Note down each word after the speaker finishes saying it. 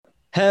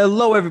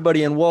Hello,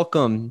 everybody, and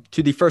welcome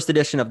to the first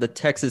edition of the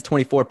Texas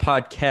 24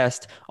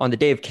 podcast on the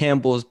Dave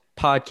Campbell's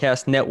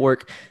podcast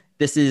network.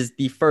 This is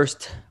the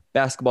first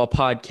basketball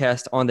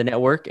podcast on the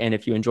network, and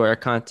if you enjoy our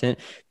content,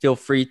 feel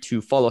free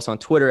to follow us on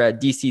Twitter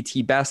at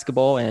DCT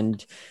Basketball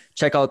and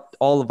check out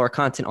all of our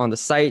content on the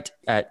site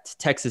at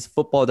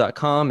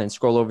texasfootball.com and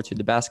scroll over to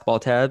the basketball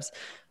tabs.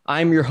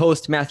 I'm your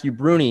host, Matthew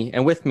Bruni,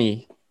 and with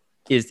me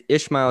is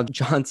Ishmael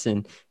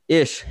Johnson.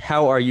 Ish,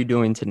 how are you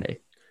doing today?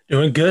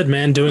 Doing good,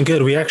 man. Doing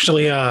good. We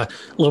actually, a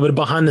little bit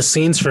behind the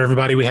scenes for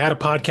everybody. We had a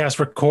podcast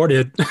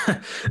recorded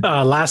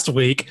last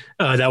week.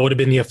 That would have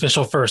been the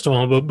official first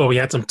one, but we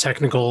had some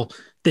technical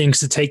things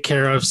to take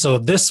care of. So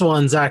this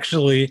one's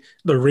actually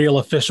the real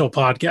official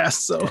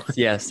podcast. So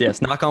yes.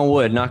 Knock on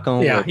wood.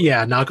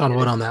 Yeah. Knock on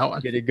wood on that one.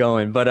 Get it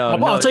going. But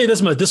I'll tell you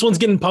this much. This one's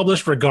getting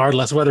published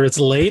regardless, whether it's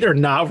late or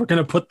not. We're going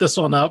to put this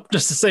one up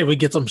just to say we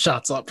get some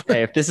shots up.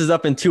 Hey, if this is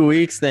up in 2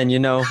 weeks, then you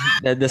know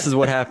that this is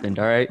what happened.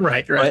 All right.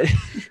 Right.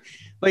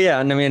 But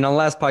yeah, and I mean, on the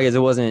last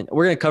podcast,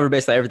 we're going to cover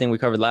basically everything we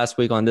covered last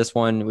week. On this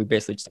one, we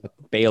basically just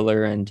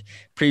Baylor and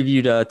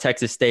previewed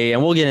Texas State,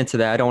 and we'll get into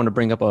that. I don't want to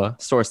bring up a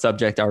sore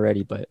subject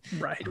already, but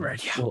right.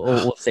 Yeah.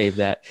 We'll save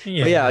that.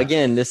 Yeah. But yeah,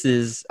 again, this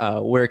is,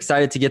 we're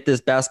excited to get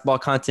this basketball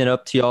content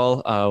up to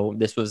y'all.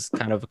 This was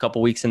kind of a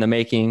couple weeks in the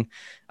making.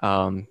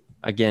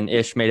 Again,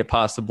 Ish made it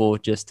possible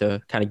just to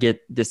kind of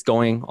get this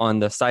going on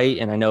the site.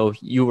 And I know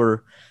you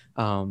were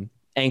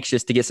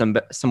anxious to get some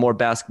more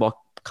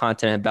basketball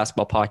content and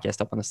basketball podcast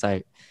up on the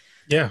site.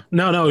 Yeah,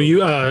 no,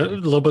 you a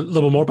little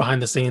bit more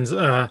behind the scenes.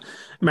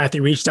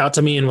 Matthew reached out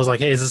to me and was like,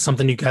 "Hey, is this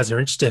something you guys are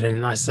interested in?"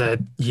 And I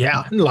said,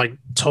 "Yeah, like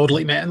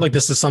totally, man. Like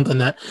this is something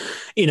that,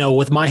 you know,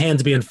 with my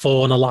hands being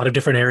full in a lot of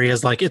different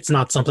areas, like it's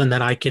not something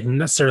that I can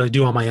necessarily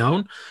do on my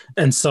own.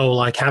 And so,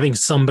 like having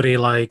somebody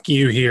like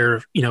you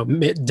here, you know,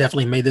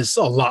 definitely made this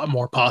a lot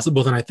more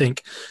possible than I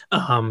think,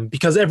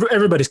 because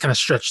everybody's kind of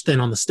stretched thin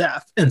on the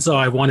staff, and so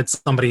I wanted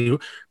somebody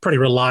pretty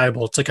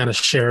reliable to kind of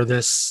share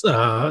this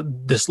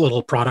this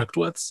little product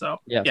with. So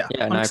yeah,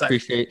 and I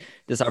appreciate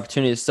this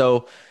opportunity.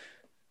 So,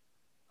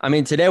 I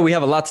mean, today we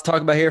have a lot to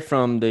talk about here,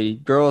 from the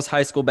girls'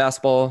 high school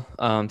basketball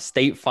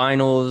state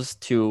finals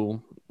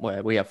to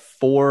we have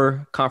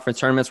 4 conference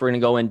tournaments we're going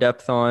to go in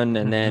depth on,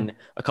 and then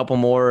a couple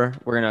more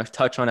we're going to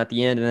touch on at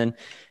the end. And then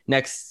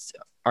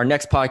our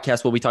next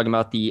podcast, we'll be talking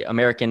about the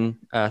American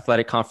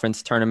Athletic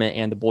Conference tournament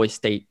and the boys'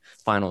 state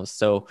finals.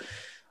 So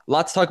a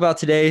lot to talk about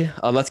today.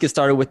 Let's get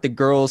started with the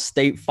girls'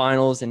 state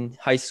finals in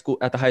high school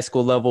at the high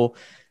school level.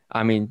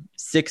 I mean,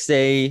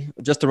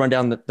 6A, just to run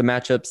down the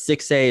matchup,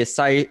 6A is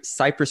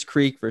Cypress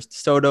Creek versus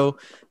DeSoto.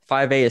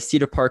 5A is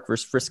Cedar Park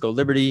versus Frisco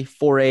Liberty.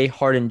 4A,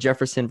 Hardin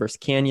Jefferson versus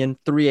Canyon.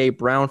 3A,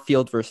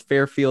 Brownfield versus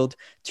Fairfield.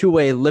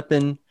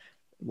 2A,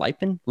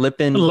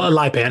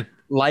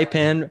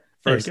 Lipan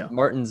versus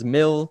Martins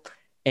Mill.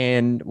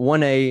 And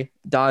 1A,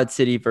 Dodge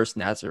City versus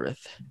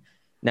Nazareth.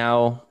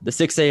 Now, the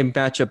 6A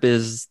matchup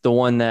is the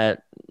one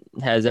that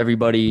has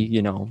everybody,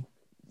 you know,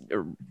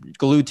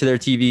 glued to their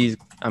TVs.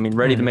 I mean,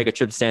 ready to make a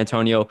trip to San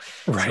Antonio.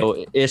 Right.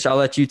 So, Ish, I'll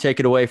let you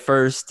take it away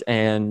first.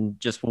 And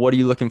just what are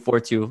you looking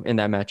forward to in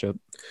that matchup?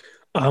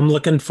 I'm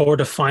looking forward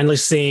to finally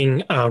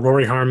seeing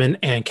Rory Harmon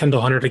and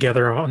Kendall Hunter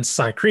together on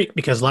Cy Creek,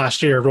 because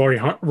last year Rory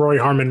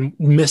Harmon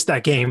missed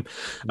that game.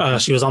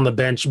 She was on the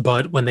bench,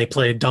 but when they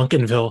played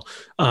Duncanville,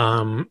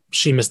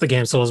 she missed the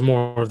game. So it was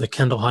more of the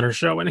Kendall Hunter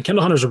show. And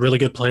Kendall Hunter's a really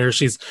good player.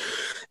 She's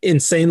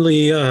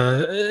insanely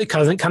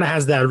kind of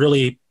has that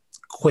really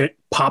quick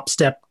pop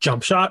step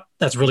jump shot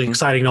that's really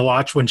exciting to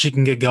watch when she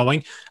can get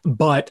going.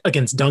 But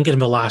against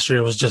Duncanville last year,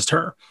 it was just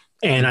her.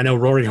 And I know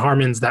Rory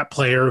Harmon's that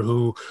player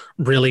who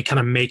really kind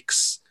of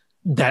makes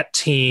that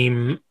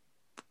team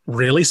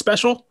really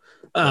special.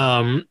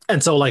 And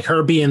so like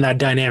her being that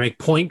dynamic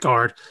point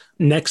guard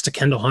next to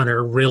Kendall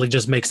Hunter really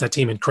just makes that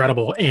team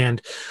incredible.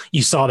 And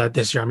you saw that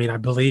this year. I mean, I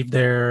believe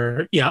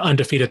they're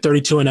undefeated,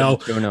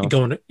 32-0,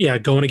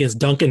 going against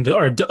Duncanville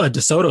or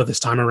DeSoto this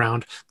time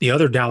around, the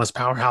other Dallas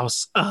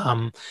powerhouse,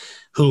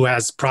 who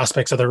has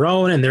prospects of their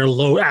own, and they're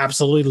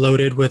absolutely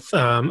loaded with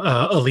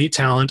elite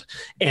talent.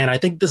 And I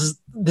think this is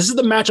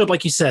the matchup,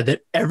 like you said,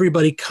 that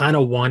everybody kind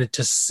of wanted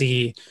to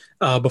see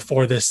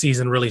before this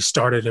season really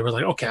started. They were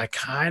like, okay, I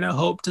kind of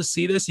hope to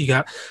see this. You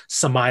got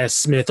Samaya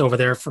Smith over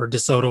there for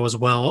DeSoto as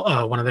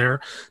well, one of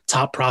their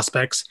top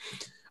prospects.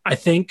 I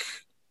think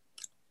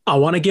I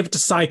want to give it to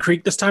Cy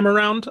Creek this time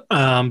around,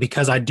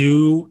 because I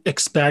do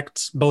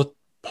expect both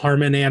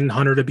Harmon and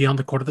Hunter to be on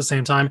the court at the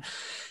same time.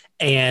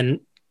 And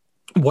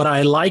what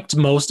I liked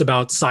most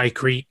about Cy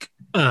Creek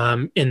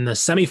in the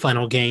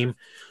semifinal game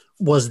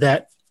was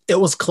that it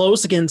was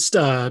close against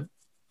not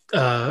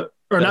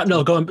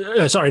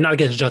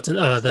against Judson,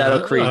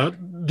 Shadow Creek.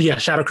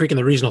 Shadow Creek in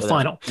the regional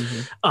final.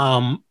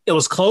 It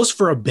was close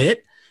for a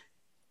bit,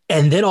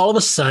 and then all of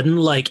a sudden,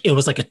 like it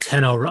was like a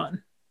 10-0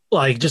 run.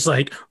 Like just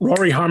like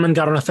Rory Harmon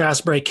got on a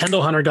fast break,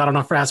 Kendall Hunter got on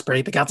a fast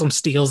break, they got some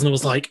steals, and it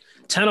was like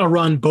 10-0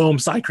 run, boom,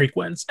 Cy Creek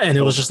wins. And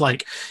it was just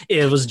like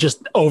it was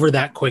just over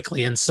that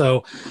quickly. And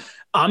so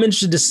I'm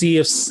interested to see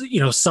if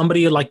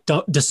somebody like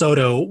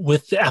DeSoto,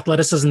 with the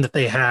athleticism that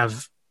they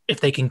have if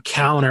they can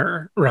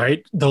counter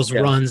right those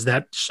Yeah. runs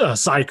that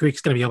Side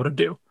Creek's going to be able to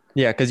do.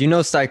 Yeah,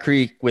 because Cy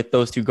Creek with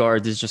those two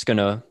guards is just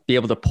gonna be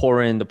able to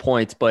pour in the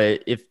points.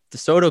 But if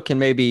DeSoto can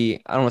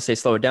maybe, I don't want to say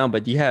slow it down,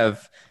 but you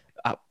have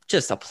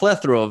just a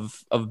plethora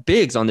of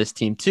bigs on this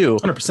team too,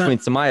 100%. between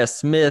Samaya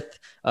Smith,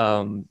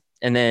 and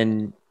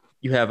then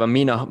you have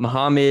Amina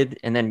Muhammad,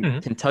 and then Mm-hmm.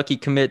 Kentucky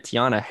commit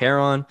Tiana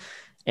Heron,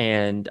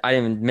 and I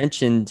even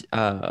mentioned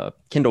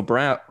Kendall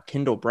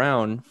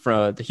Brown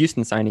from the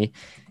Houston signee.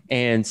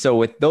 And so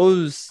with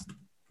those,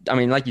 I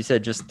mean, like you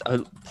said, just a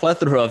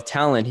plethora of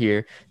talent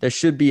here. There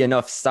should be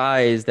enough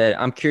size that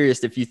I'm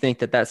curious if you think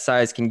that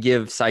size can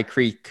give Cy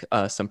Creek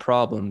some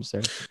problems.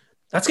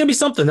 That's going to be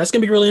something. That's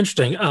going to be really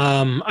interesting.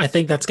 I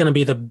think that's going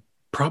to be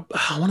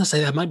I want to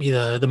say that might be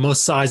the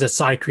most size that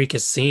Side Creek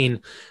has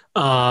seen.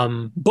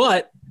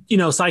 But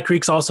Side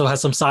Creek's also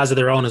has some size of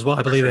their own as well.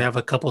 I believe they have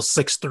a couple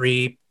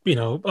 6'3",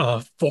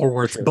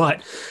 forwards. Sure.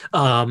 But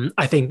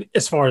I think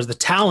as far as the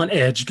talent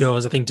edge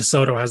goes, I think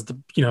DeSoto has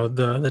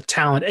the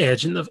talent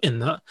edge in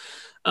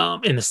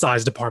the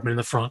size department in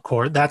the front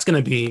court. That's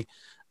going to be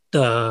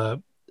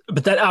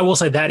but that I will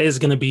say that is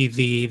going to be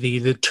the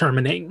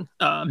determining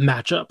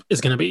matchup is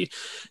going to be,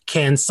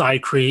 can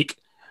Side Creek,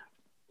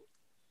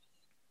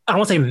 I don't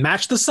want to say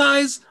match the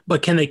size,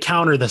 but can they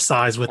counter the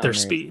size with their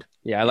speed?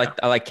 Yeah, I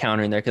like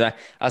countering there because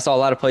I saw a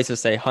lot of places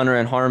say Hunter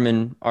and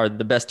Harmon are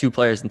the best two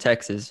players in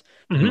Texas,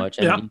 pretty much.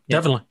 I mean,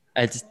 definitely.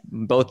 It's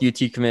both UT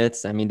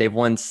commits. I mean, they've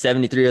won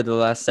 73 of the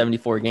last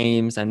 74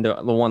 games, and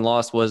the one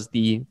loss was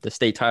the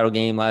state title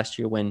game last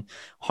year when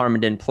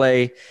Harmon didn't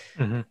play.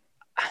 Mm-hmm.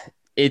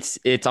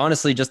 It's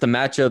honestly just a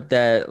matchup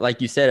that,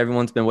 like you said,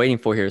 everyone's been waiting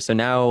for here. So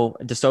now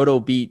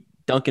DeSoto beat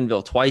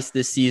Duncanville twice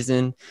this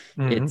season.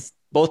 Mm-hmm.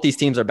 Both these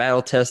teams are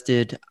battle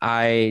tested.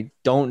 I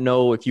don't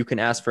know if you can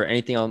ask for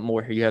anything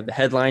more here. You have the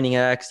headlining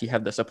acts, you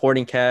have the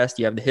supporting cast,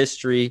 you have the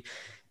history.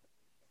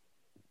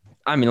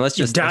 I mean, let's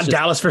just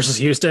Dallas versus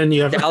Houston.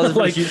 You have Dallas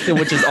versus Houston,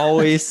 which is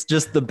always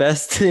just the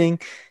best thing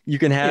you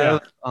can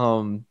have.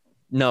 Yeah.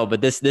 No, but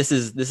this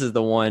is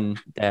the one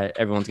that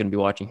everyone's going to be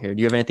watching here.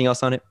 Do you have anything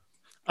else on it?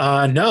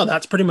 No,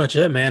 that's pretty much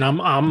it, man.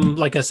 I'm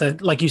like I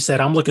said, like you said,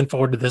 I'm looking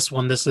forward to this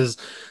one. This is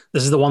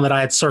the one that I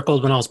had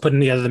circled when I was putting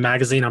together the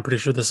magazine. I'm pretty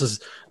sure this is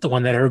the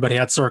one that everybody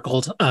had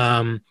circled.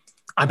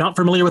 I'm not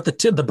familiar with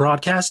the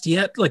broadcast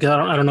yet. Like,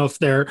 I don't know if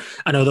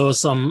I know there was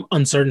some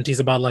uncertainties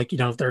about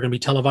if they're going to be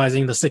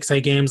televising the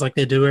 6A games like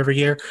they do every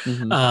year.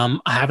 Mm-hmm.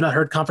 I have not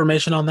heard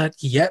confirmation on that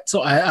yet.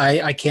 So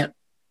I can't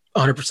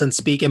 100%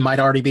 speak. It might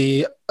already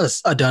be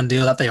a done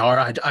deal that they are.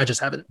 I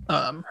just haven't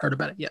heard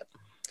about it yet.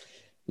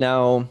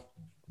 Now,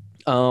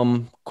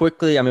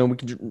 quickly, I mean, we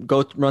can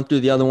run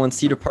through the other one.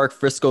 Cedar Park,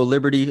 Frisco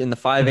Liberty in the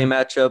 5A mm-hmm.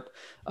 matchup.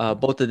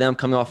 Both of them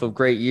coming off of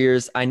great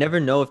years. I never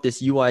know if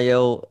this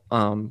UIL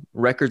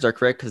records are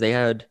correct because they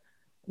had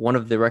one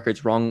of the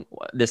records wrong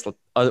this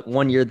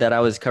 1 year that I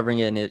was covering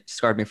it, and it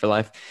scarred me for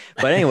life.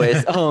 But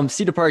anyways,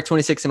 Cedar Park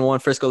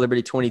 26-1, Frisco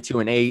Liberty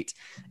 22-8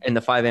 in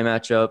the 5A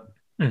matchup.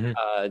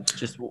 Mm-hmm.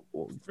 Just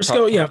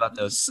Frisco, about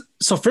those.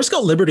 So Frisco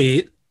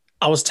Liberty,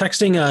 I was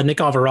texting Nick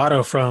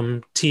Alvarado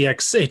from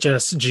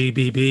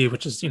TXHSGBB,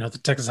 which is, the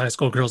Texas High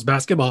School Girls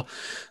Basketball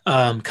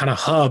kind of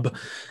hub.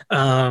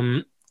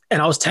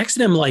 And I was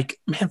texting him like,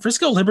 man,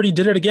 Frisco Liberty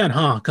did it again,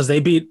 huh? Because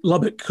they beat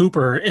Lubbock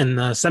Cooper in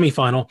the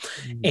semifinal.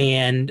 Mm-hmm.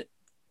 And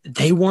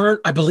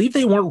I believe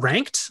they weren't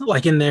ranked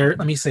like in their,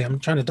 let me see, I'm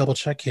trying to double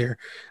check here.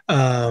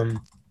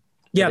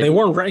 They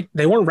weren't ranked.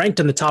 They weren't ranked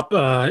in the top,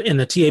 in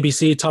the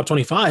TABC top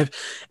 25.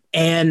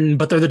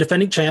 But they're the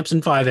defending champs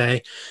in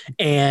 5A.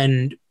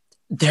 And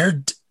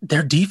their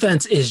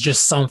defense is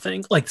just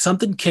something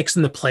kicks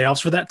in the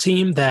playoffs for that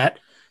team that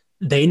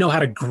they know how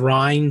to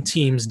grind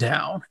teams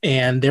down.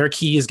 And their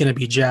key is going to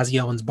be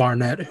Jazzy Owens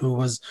Barnett, who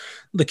was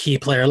the key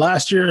player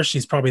last year.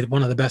 She's probably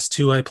one of the best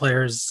 2A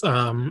players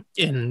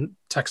in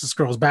Texas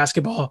girls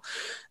basketball.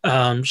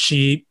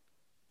 She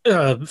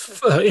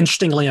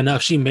interestingly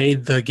enough, she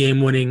made the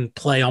game-winning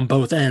play on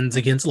both ends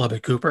against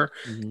Lubbock Cooper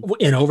mm-hmm.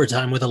 in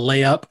overtime with a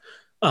layup.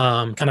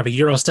 Kind of a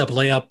Euro step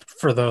layup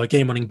for the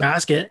game-winning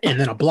basket, and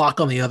then a block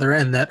on the other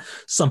end that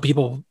some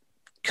people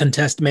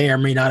contest may or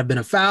may not have been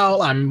a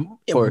foul. I'm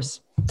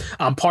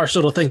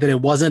partial to think that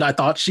it wasn't. I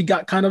thought she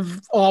got kind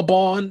of all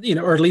ball,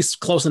 or at least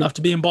close enough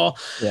to being ball.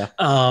 Yeah.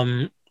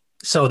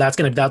 So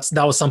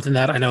that was something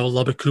that I know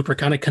Lubbock Cooper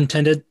kind of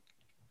contended.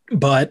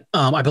 But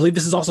I believe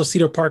this is also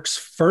Cedar Park's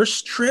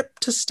first trip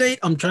to state.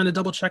 I'm trying to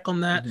double check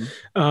on that.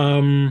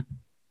 Mm-hmm.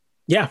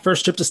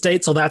 First trip to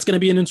state. So that's going to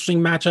be an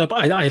interesting matchup.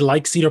 I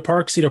like Cedar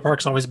Park. Cedar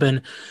Park's always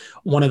been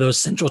one of those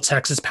Central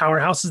Texas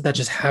powerhouses that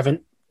just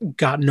haven't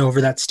gotten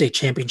over that state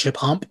championship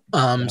hump.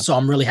 So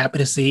I'm really happy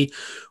to see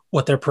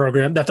their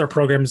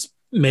program's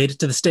made it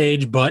to the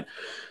stage. But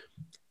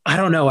I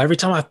don't know. Every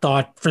time I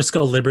thought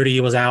Frisco Liberty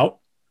was out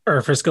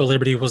or Frisco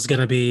Liberty was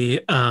going to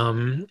be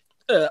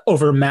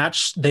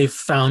overmatched, they've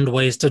found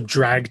ways to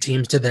drag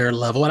teams to their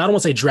level. And I don't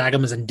want to say drag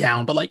them as in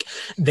down, but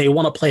they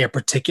want to play a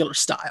particular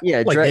style.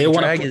 Yeah,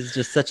 drag is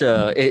just such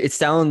a, it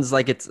sounds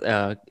like it's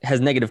has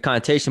negative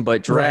connotation,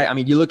 but drag, right. I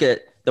mean, you look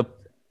at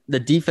the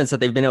defense that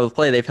they've been able to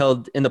play. They've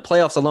held in the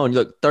playoffs alone. You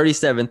look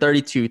 37,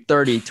 32,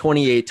 30,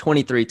 28,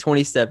 23,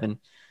 27.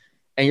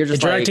 And you're They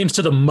just drag like, teams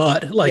to the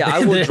mud. Like, yeah,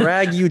 I will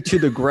drag you to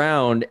the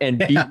ground and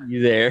beat yeah,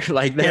 you there.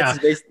 Like yeah,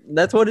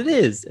 that's what it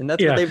is, and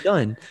that's what yeah. they've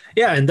done.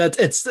 Yeah, and that's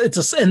it's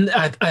a, and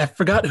I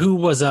forgot who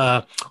was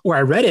where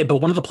I read it, but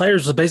one of the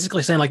players was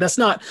basically saying like that's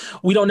not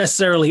we don't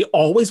necessarily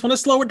always want to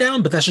slow it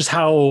down, but that's just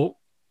how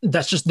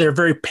that's just they're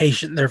very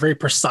patient, they're very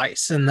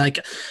precise, and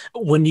like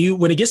when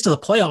it gets to the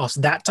playoffs,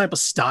 that type of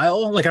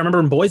style, like I remember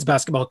in boys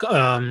basketball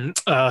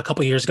a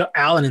couple of years ago,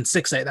 Allen in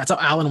 6A, that's how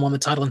Allen won the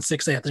title in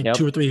 6A, I think Yep,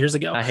 2 or 3 years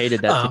ago. I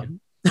hated that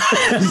team.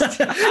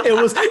 It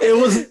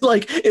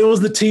was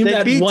the team They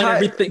that beat won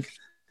everything.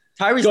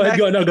 Tyrese Go ahead, Maxey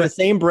go ahead, no, in go the ahead.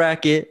 same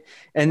bracket,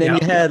 and then Yeah,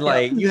 you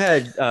yeah,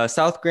 had yeah,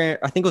 South Grand.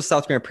 I think it was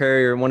South Grand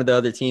Prairie or one of the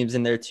other teams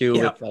in there too,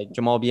 yeah, with like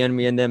Jamal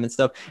Bienemy and them and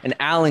stuff. And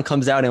Allen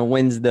comes out and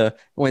wins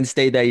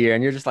state that year,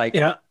 and you're just like,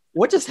 yeah.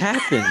 what just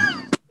happened?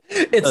 Oh,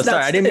 It's sorry,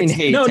 that I didn't mean it's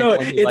hate no to no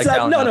anyone who it's likes that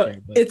Allen no out no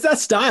there, but it's that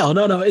style.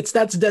 No, it's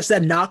that's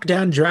that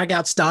knockdown drag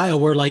out style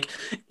where like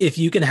if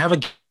you can have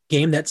a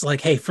game that's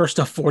like, hey, first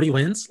to 40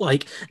 wins,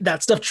 like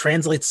that stuff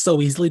translates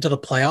so easily to the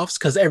playoffs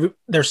because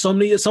there's so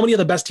many of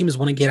the best teams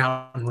want to get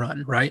out and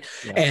run, right?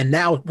 yeah, And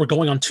now we're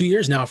going on 2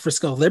 years now,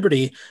 Frisco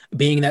Liberty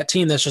being that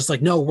team that's just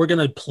like, no, we're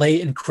gonna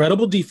play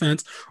incredible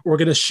defense, we're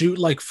gonna shoot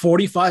like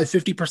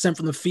 45-50%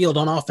 from the field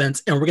on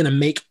offense, and we're gonna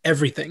make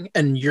everything,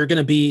 and you're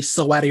gonna be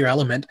so out of your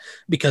element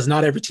because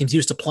not every team's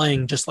used to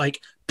playing just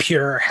like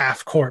pure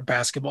half court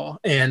basketball.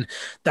 And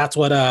that's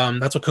what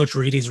Coach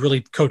Reedy's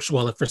really coached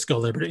well at Frisco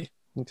Liberty.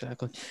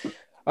 exactly.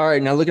 All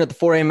right, now looking at the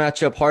 4A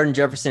matchup, Hardin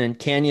Jefferson and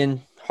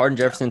Canyon. Hardin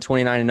Jefferson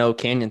 29-0,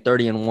 Canyon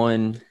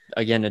 30-1.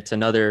 Again, it's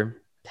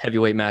another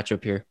heavyweight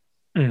matchup here.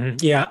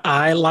 Yeah,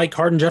 I like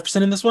Hardin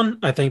Jefferson in this one.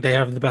 I think they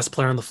have the best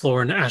player on the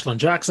floor in Ashlyn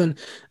Jackson.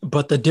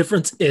 But the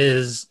difference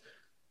is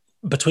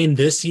between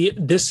this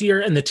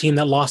year and the team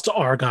that lost to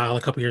Argyle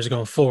a couple years ago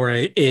in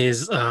 4A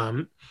is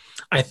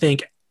I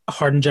think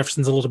Hardin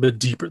Jefferson's a little bit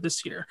deeper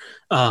this year.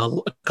 A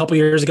couple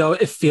years ago,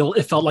 it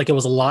felt like it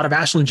was a lot of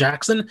Ashlyn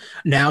Jackson.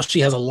 Now she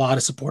has a lot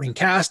of supporting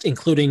cast,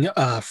 including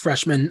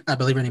freshman, I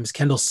believe her name is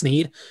Kendall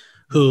Sneed,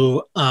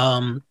 who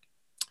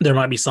there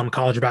might be some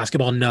college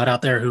basketball nut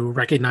out there who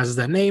recognizes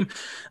that name.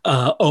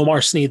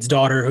 Omar Sneed's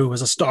daughter, who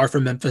was a star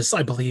from Memphis,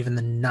 I believe in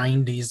the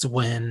 90s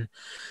when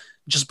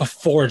just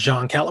before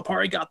John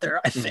Calipari got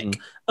there, I think.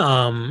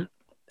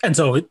 And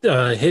so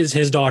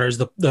his daughter is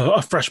the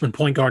a freshman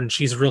point guard, and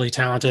she's really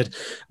talented.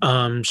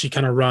 She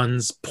kind of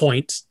runs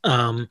point,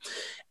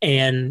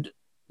 and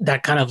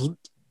that kind of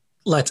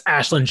lets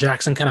Ashlyn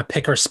Jackson kind of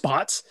pick her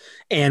spots.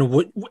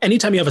 And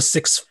anytime you have a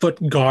 6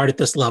 foot guard at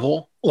this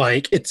level,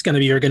 like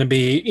you're going to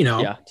be,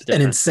 Yeah, it's an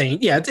different. insane.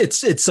 Yeah,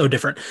 it's so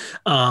different.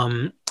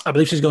 I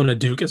believe she's going to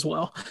Duke as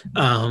well.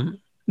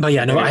 But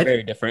yeah, no, Very,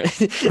 very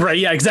different. right.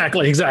 Yeah,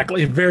 exactly.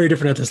 Very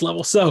different at this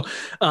level. So,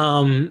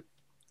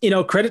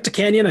 credit to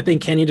Canyon. I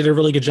think Canyon did a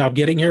really good job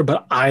getting here,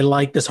 but I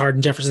like this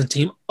Hardin Jefferson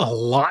team a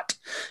lot.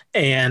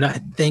 And I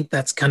think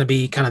that's going to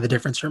be kind of the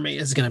difference for me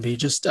is going to be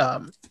just,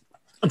 I'm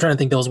trying to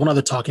think. There was one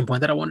other talking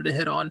point that I wanted to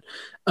hit on.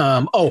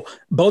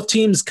 Both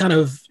teams kind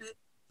of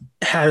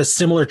had a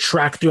similar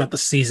track throughout the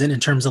season in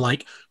terms of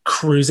like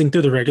cruising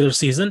through the regular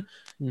season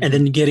and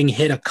then getting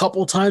hit a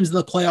couple times in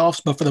the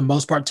playoffs, but for the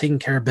most part, taking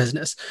care of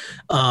business.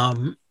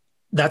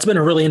 That's been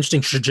a really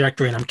interesting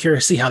trajectory, and I'm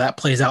curious to see how that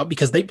plays out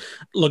because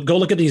go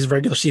look at these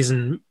regular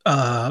season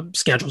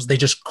schedules. They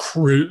just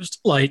cruised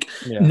like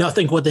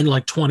nothing within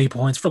like 20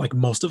 points for like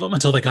most of them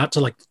until they got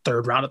to like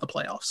third round of the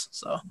playoffs.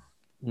 So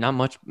Not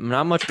much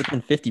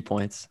within 50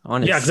 points,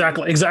 honestly. yeah,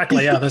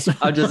 exactly. Yeah, that's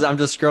I'm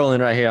just scrolling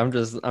right here. I'm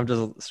just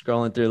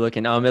scrolling through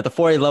looking. At the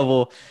 4A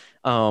level,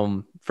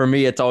 for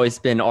me, it's always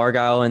been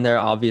Argyle in there,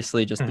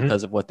 obviously, just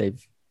because of what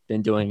they've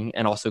been doing,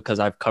 and also because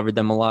I've covered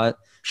them a lot.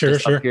 Sure.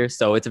 Here.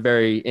 So it's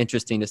very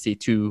interesting to see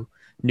two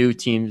new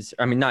teams.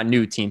 I mean, not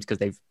new teams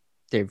because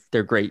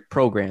they're great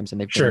programs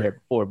and they've been there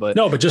before, but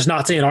no, but just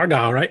not seeing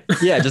Argyle, right?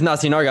 Yeah, just not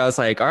seeing Argyle. It's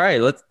like, all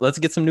right, let's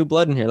get some new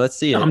blood in here. Let's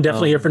see it. I'm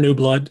definitely here for new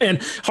blood. And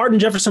Hardin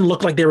Jefferson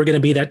looked like they were going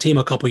to be that team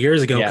a couple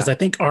years ago because I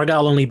think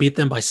Argyle only beat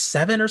them by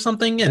 7 or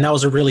something, and that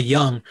was a really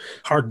young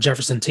Hardin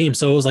Jefferson team.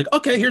 So it was like,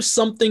 okay, here's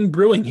something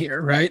brewing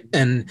here, right?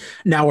 And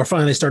now we're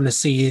finally starting to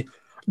see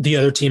the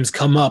other teams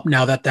come up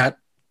now that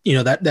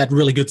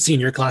really good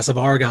senior class of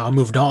Argyle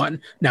moved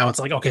on. Now it's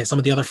like, okay, some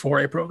of the other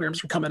 4A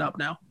programs are coming up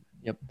now.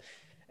 Yep.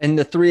 In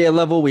the 3A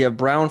level, we have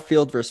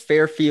Brownfield versus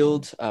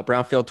Fairfield.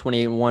 Brownfield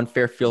 28-1,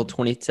 Fairfield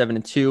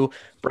 27-2.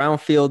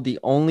 Brownfield, the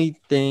only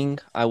thing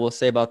I will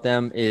say about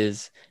them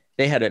is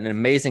they had an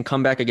amazing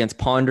comeback against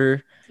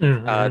Ponder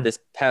this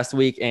past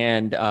week.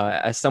 And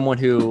as someone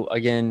who,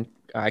 again,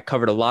 I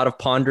covered a lot of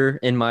Ponder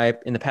in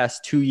the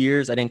past 2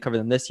 years. I didn't cover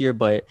them this year,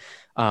 but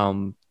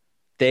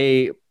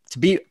to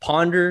beat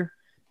Ponder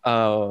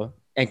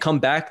and come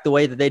back the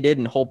way that they did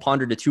and hold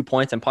Ponder to 2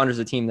 points, and Ponder's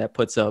a team that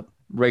puts up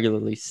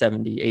regularly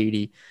 70,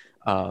 80.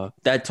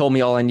 That told me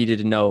all I needed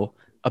to know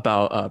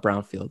about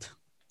Brownfield.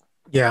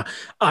 Yeah.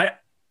 I'm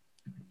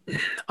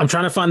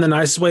trying to find the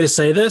nicest way to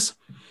say this.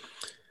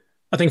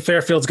 I think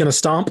Fairfield's going to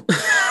stomp.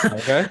 Okay.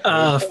 There you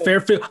go.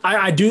 Fairfield,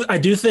 I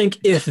do think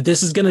if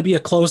this is going to be a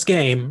close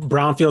game,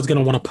 Brownfield's going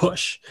to want to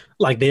push.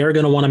 Like they are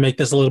going to want to make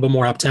this a little bit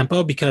more up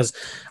tempo because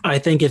I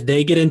think if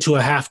they get into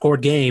a half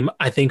court game,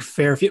 I think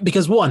Fairfield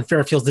because one,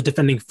 Fairfield's the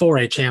defending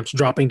 4A champs,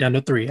 dropping down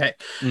to 3A.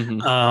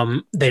 Hmm.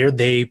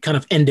 They kind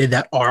of ended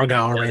that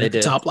Argyle Yeah, reign they at the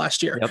did. top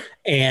last year, Yep.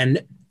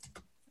 and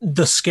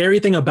the scary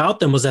thing about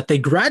them was that they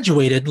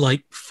graduated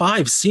like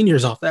 5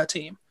 seniors off that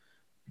team,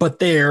 but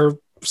they're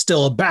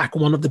still back.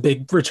 One of the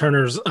big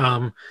returners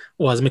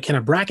was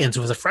McKenna Brackens,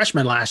 who was a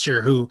freshman last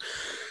year, who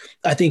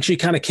I think she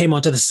kind of came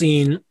onto the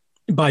scene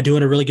by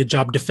doing a really good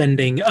job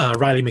defending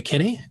Riley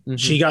McKinney. Hmm.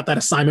 She got that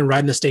assignment right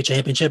in the state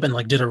championship and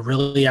like did a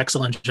really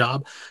excellent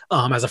job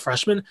as a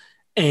freshman.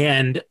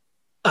 And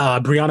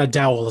Brianna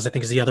Dowell, I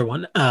think, is the other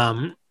one.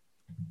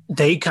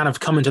 They kind of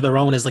come into their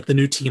own as like the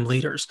new team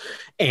leaders.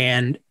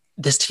 And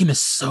this team is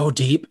so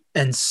deep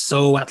and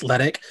so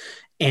athletic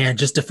and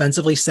just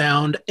defensively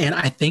sound. And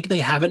I think they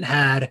haven't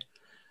had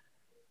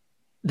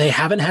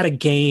a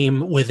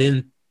game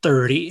within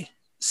 30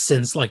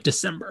 since like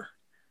December.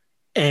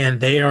 And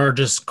they are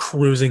just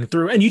cruising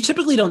through. And you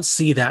typically don't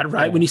see that,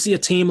 right? Yeah. When you see a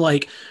team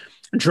like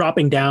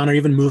dropping down or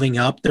even moving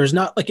up, there's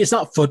not like it's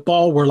not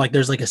football where like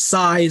there's like a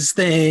size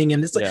thing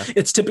and it's like Yeah.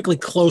 it's typically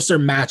closer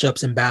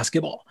matchups in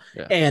basketball.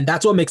 Yeah. And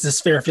that's what makes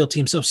this Fairfield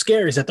team so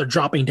scary is that they're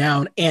dropping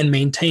down and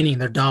maintaining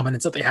their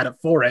dominance that they had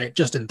at 4A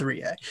just in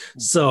 3A.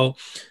 So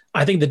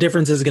I think the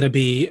difference is going to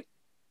be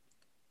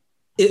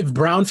if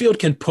Brownfield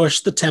can push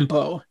the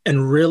tempo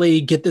and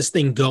really get this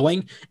thing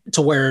going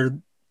to where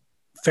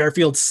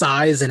Fairfield's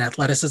size and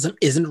athleticism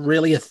isn't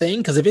really a thing,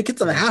 because if it gets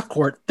to the half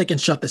court, they can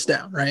shut this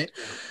down, right?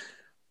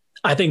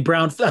 I think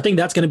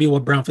that's going to be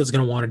what Brownfield's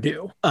going to want to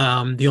do.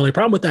 The only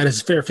problem with that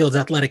is Fairfield's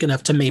athletic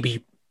enough to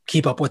maybe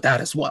keep up with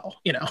that as well,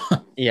 you know?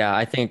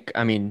 Yeah,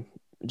 I mean,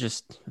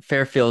 just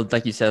Fairfield,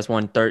 like you said, has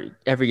won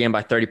every game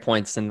by 30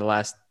 points in the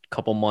last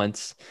couple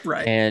months.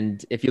 Right.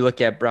 And if you look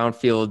at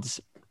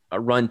Brownfield's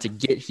run to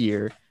get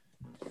here,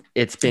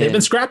 it's been They've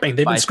been scrapping.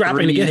 They've by been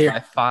scrapping to 3, get here. by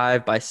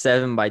 5, by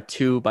 7, by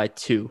 2, by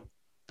 2.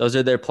 Those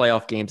are their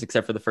playoff games,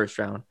 except for the first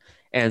round.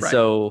 And Right.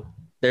 so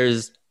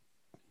there's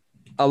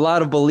a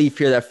lot of belief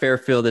here that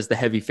Fairfield is the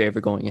heavy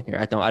favorite going in here.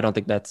 I don't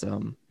think that's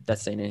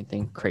saying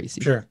anything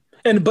crazy. Sure.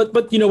 And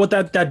but you know what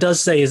that does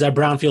say is that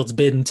Brownfield's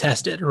been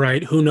tested,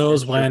 right? Who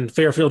knows when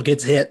Fairfield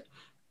gets hit,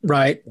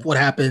 right? What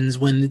happens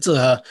when it's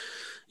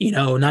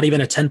not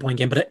even a 10-point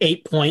game, but an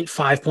 8-point,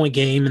 5-point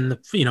game in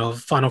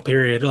the final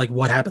period? Like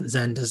what happens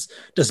then? Does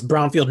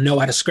Brownfield know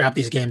how to scrap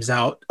these games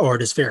out, or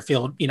does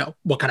Fairfield,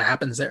 what kind of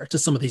happens there to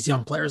some of these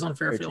young players on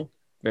Fairfield?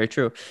 Very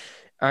true.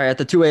 All right, at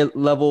the 2A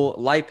level,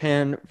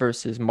 Lipan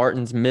versus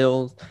Martins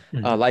Mills.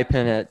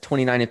 Lipan at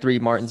 29-3,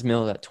 Martins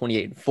Mills at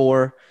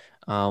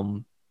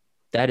 28-4.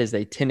 That is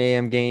a 10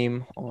 a.m.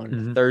 game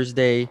on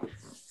Thursday.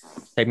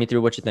 Take me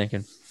through what you're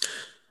thinking.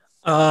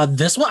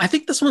 I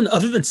think this one,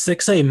 other than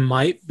 6A,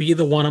 might be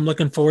the one I'm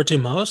looking forward to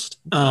most,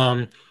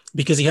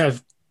 because you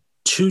have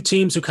two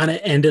teams who kind of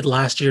ended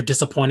last year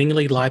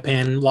disappointingly.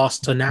 Lipan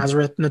lost to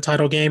Nazareth in the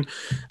title game,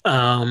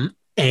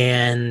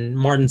 and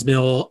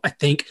Martinsville, I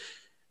think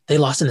they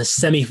lost in the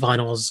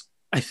semifinals.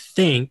 I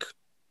think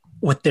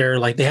with their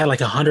they had like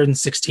a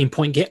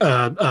 116-point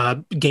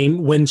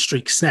game win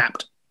streak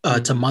snapped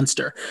to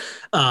Munster.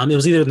 It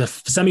was either in the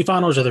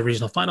semifinals or the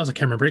regional finals. I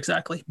can't remember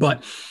exactly,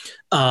 but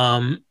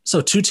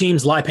so two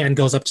teams. Lipan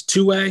goes up to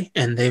 2A,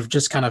 and they've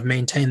just kind of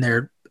maintained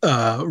their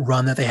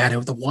run that they had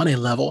at the 1A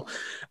level.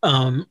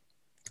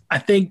 I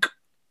think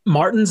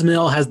Martins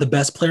Mill has the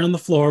best player on the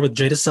floor with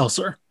Jada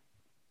Seltzer.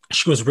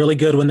 She was really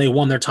good when they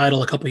won their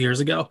title a couple years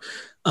ago,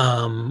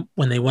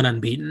 when they went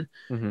unbeaten.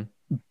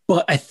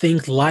 But I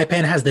think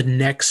Lipan has the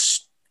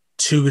next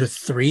 2 to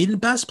 3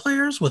 best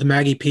players, with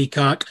Maggie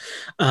Peacock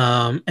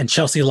and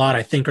Chelsea Lott,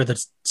 I think, are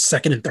the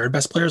second and third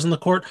best players on the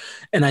court.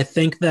 And I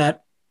think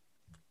that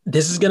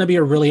this is going to be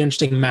a really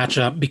interesting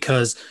matchup,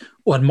 because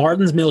what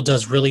Martins Mill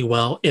does really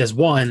well is,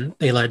 one,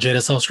 they let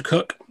Jada Seltzer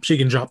cook. She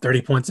can drop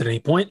 30 points at any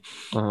point.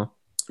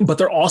 But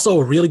they're also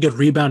a really good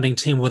rebounding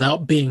team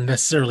without being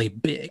necessarily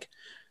big.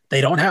 They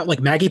don't have,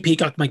 Maggie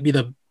Peacock might be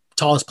the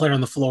tallest player on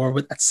the floor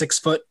at 6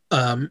 foot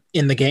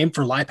in the game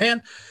for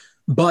Lipan,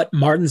 but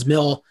Martins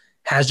Mill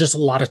has just a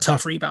lot of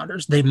tough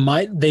rebounders.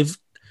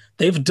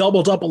 They've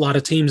doubled up a lot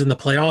of teams in the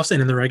playoffs and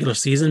in the regular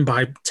season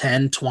by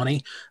 10,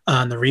 20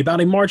 on the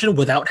rebounding margin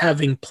without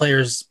having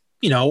players,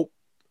 a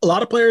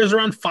lot of players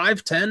around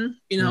 5'10",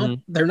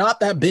 they're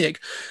not that big,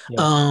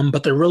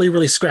 but they're really,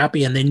 really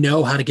scrappy, and they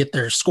know how to get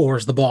their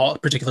scores the ball,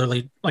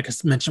 particularly, like I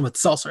mentioned, with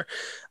Seltzer.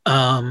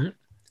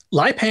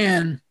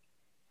 Lipan,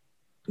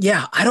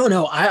 yeah, I don't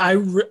know.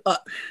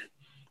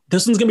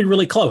 This one's going to be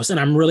really close, and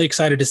I'm really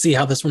excited to see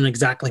how this one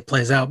exactly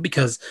plays out,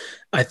 because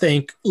I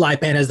think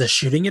Lipan has the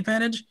shooting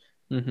advantage,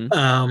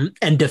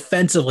 and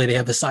defensively they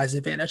have the size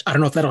advantage. I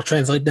don't know if that'll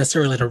translate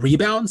necessarily to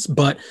rebounds,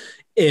 but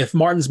if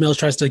Martins Mills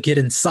tries to get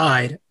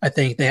inside, I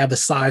think they have the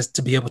size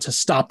to be able to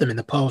stop them in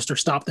the post or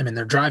stop them in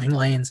their driving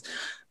lanes,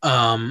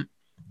 to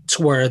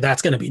where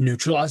that's going to be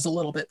neutralized a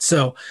little bit.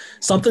 So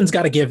something's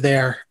got to give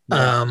there.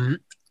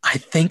 I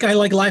think I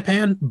like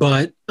Lipan,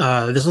 but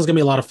this one's gonna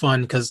be a lot of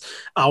fun because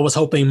I was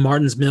hoping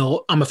Martin's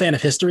Mill. I'm a fan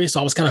of history, so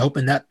I was kind of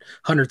hoping that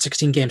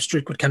 116 game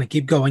streak would kind of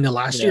keep going to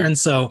last year. Yeah, And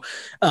so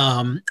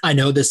I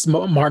know this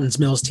Martin's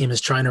Mills team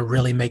is trying to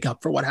really make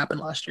up for what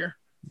happened last year.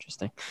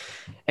 interesting.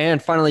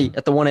 And finally,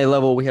 at the 1A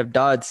level, we have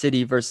Dodge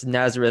City versus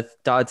Nazareth.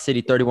 Dodge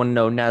City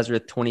 31-0,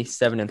 Nazareth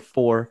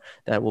 27-4.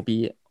 That will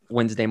be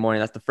Wednesday morning.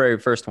 That's the very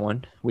first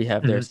one we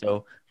have there. Mhm.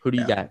 So who do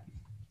you Yeah. got?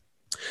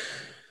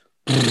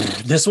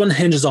 This one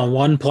hinges on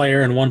one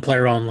player and one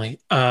player only.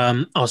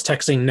 I was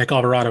texting Nick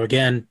Alvarado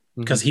again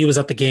because Mhm. he was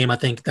at the game. I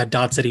think that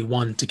Dodge City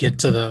won to get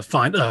to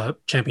the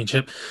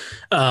championship.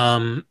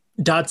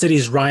 Dodge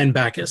City's Ryan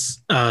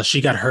Backus.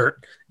 She got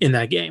hurt in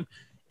that game.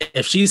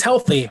 If she's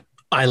healthy,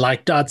 I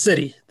like Dodge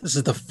City. This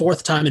is the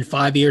fourth time in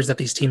 5 years that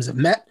these teams have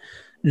met.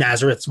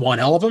 Nazareth's won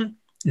all of them.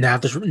 Now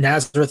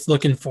Nazareth's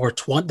looking for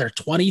their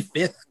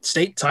 25th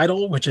state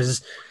title, which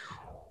is,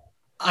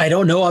 I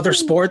don't know other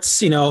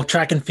sports,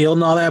 track and field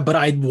and all that, but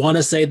I want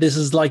to say this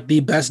is like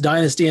the best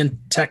dynasty in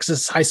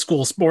Texas high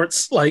school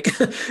sports, like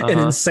an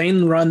Uh-huh.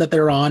 insane run that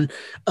they're on,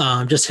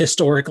 just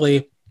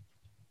historically.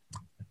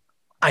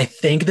 I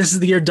think this is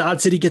the year Dodge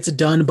City gets it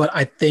done, but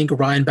I think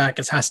Ryan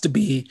Backus has to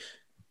be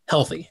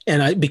healthy,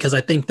 because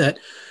I think that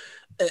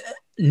uh,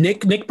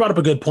 Nick brought up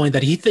a good point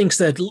that he thinks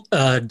that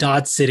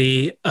Dodge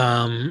City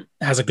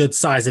has a good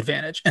size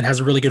advantage and has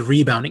a really good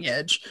rebounding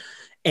edge.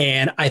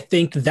 And I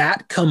think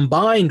that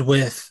combined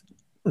with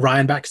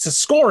Ryan Backus'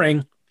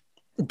 scoring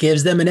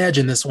gives them an edge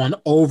in this one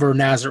over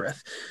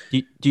Nazareth.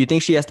 Do you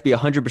think she has to be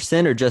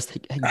 100% or just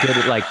get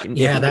it like if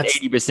Yeah, you get that's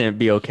 80%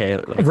 be okay?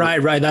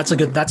 Like, right. That's a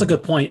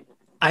good point.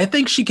 I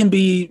think she can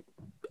be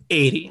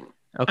 80.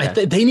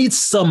 okay. They need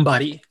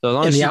somebody So as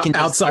long in as the she can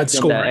just outside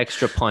give them that scoring.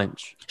 extra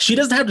punch. She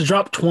doesn't have to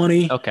drop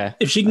 20. Okay.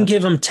 If she can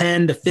give him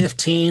 10 to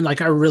 15,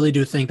 like I really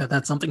do think that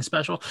that's something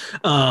special.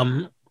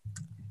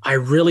 I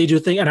really do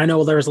think, and I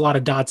know there's a lot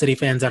of Dodge City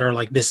fans that are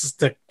like, this is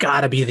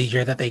gotta be the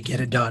year that they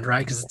get it done,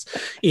 right? Because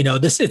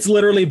it's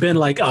literally been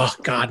like, oh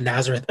God,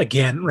 Nazareth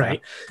again,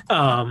 right?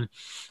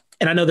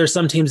 And I know there's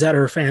some teams that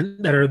are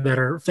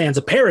fans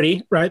of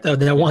parity, right?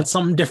 That want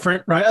something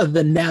different, right? Other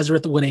than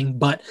Nazareth winning,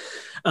 but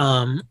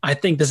I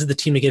think this is the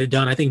team to get it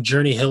done. I think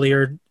Journey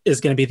Hilliard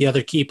is going to be the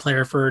other key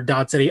player for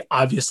Dodge City,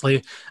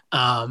 obviously.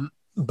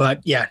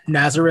 But yeah,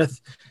 Nazareth.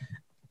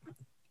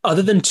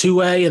 Other than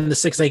 2A and the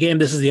 6A game,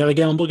 this is the other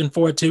game I'm looking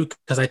forward to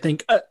because I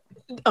think,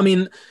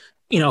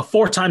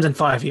 4 times in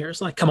 5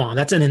 years, like, come on,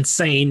 that's an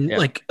insane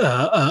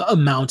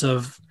amount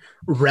of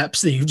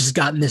reps that you've just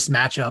got in this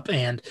matchup,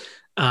 and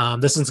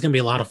this one's going to be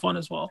a lot of fun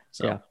as well.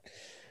 So. Yeah.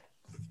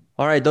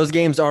 All right, those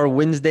games are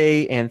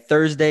Wednesday and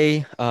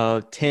Thursday,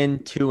 10,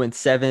 2, and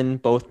 7,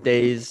 both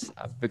days.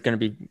 They're going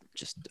to be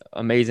just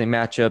amazing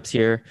matchups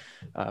here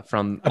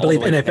from I believe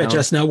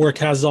NFHS Network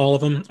has all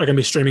of them. Are going to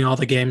be streaming all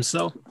the games,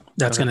 so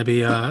that's going to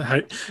be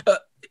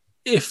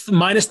if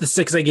minus the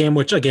 6A game,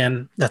 which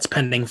again, that's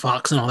pending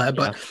Fox and all that,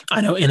 but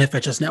I know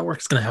NFHS Network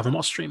is going to have them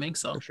all streaming.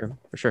 So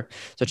for sure.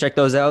 So check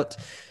those out.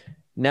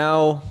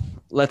 Now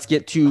let's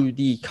get to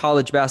the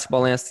college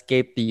basketball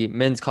landscape, the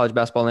men's college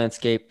basketball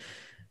landscape.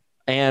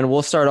 And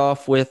we'll start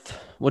off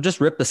we'll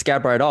just rip the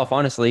scab right off,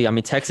 honestly. I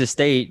mean, Texas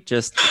State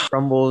just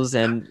crumbles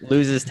and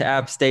loses to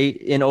App State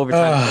in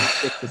overtime,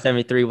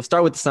 76-73. We'll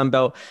start with the Sun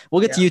Belt.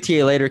 We'll get to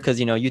UTA later because,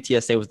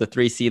 UTSA was the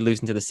 3 seed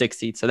losing to the 6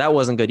 seed. So that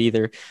wasn't good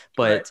either.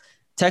 But right.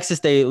 Texas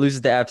State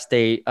loses to App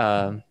State.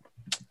 I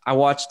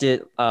watched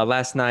it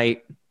last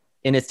night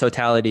in its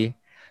totality,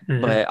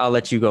 but I'll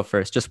let you go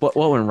first. Just what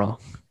went wrong?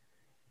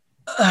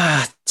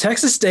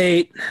 Texas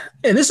State,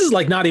 and this is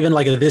like not even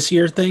like a this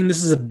year thing.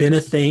 This has been a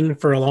thing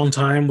for a long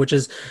time, which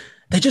is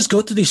they just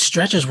go through these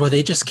stretches where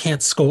they just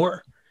can't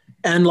score.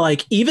 And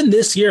like even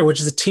this year, which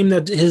is a team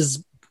that's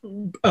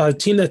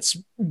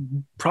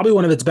probably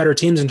one of its better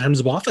teams in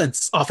terms of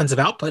offensive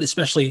output,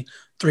 especially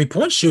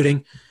 3-point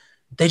shooting,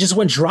 they just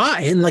went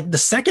dry. And like the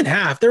second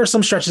half, there were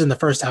some stretches in the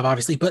first half,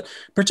 obviously, but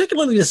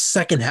particularly the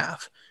second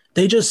half,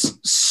 they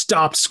just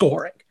stopped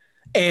scoring.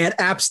 And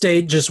App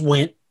State just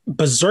went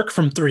berserk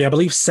from 3. I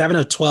believe 7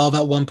 of 12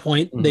 at one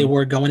point. They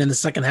were going in the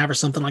second half or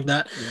something like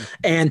that.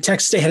 And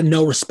Texas State had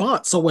no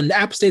response. So when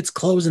App State's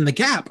closing the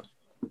gap,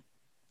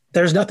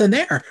 there's nothing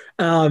there.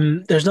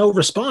 There's no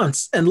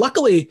response. And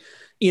luckily,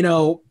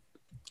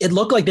 it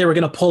looked like they were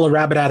going to pull a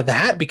rabbit out of the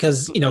hat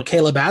because,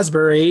 Caleb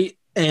Asbury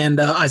and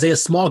Isaiah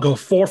Small go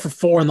 4 for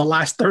 4 in the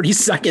last 30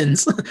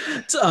 seconds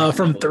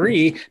from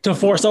 3 to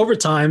force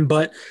overtime.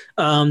 But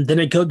then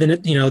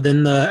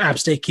the App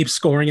State keeps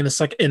scoring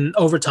in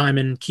overtime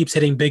and keeps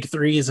hitting big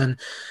threes. And,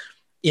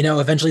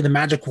 eventually the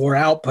magic wore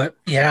out. But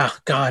yeah,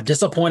 God,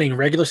 disappointing.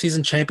 Regular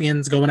season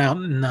champions going out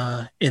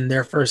in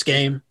their first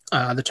game,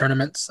 the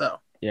tournament. So.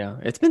 Yeah,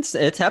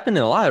 it's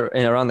happening a lot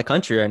around the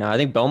country right now. I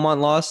think Belmont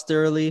lost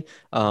early.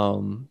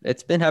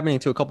 It's been happening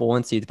to a couple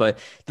 1 seeds, but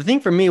the thing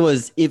for me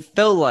was it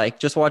felt like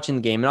just watching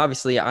the game, and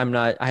obviously I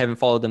haven't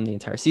followed them the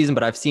entire season,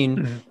 but I've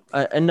seen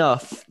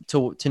enough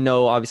to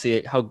know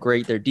obviously how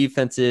great their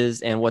defense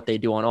is and what they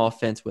do on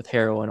offense with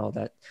Harrow and all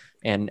that,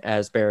 and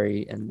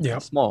Asbury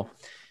and Small.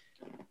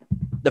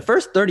 The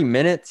first 30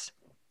 minutes,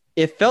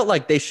 it felt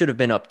like they should have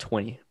been up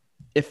 20.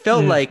 It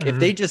felt like if Mm-hmm.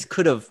 they just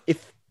could have,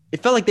 if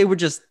it felt like they were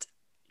just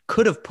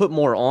could have put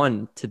more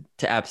on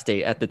to App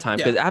State at the time,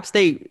 Yeah. because App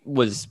State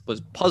was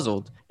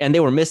puzzled and they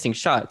were missing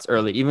shots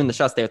early, even the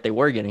shots that they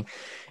were getting.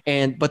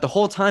 But the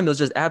whole time it was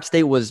just App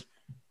State was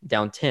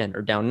down 10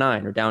 or down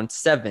 9 or down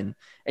 7.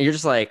 And you're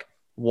just like,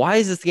 why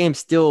is this game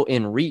still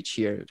in reach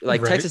here?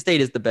 Like Right. Texas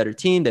State is the better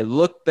team. They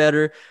look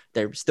better.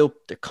 They're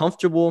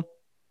comfortable,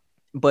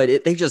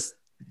 but they just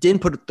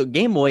didn't put the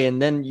game away.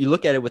 And then you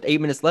look at it with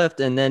 8 minutes left,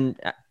 and then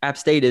App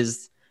State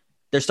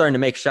they're starting to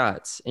make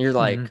shots, and you're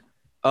like, Mm-hmm.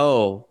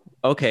 oh,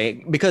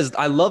 okay. Because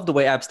I love the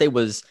way App State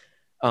was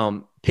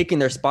picking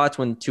their spots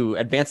when to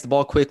advance the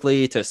ball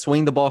quickly, to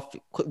swing the ball.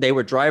 They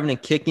were driving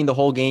and kicking the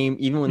whole game,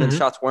 even when the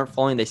shots weren't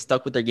falling. They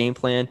stuck with their game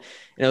plan,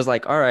 and it was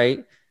like, all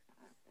right,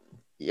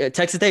 yeah,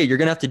 Texas State, you're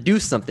gonna have to do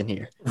something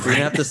here. You're gonna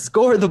have to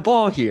score the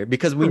ball here,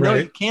 because we know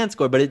you can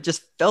score. But it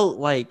just felt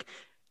like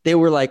they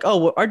were like, oh,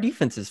 well, our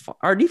defense is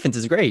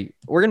great.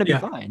 We're gonna be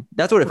fine.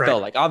 That's what it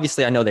felt like.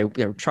 Obviously, I know they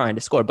were trying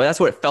to score, but that's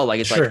what it felt like.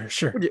 It's like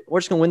we're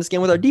just gonna win this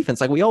game with our defense,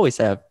 like we always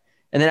have.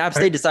 And then App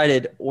State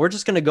decided, we're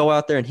just gonna go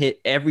out there and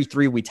hit every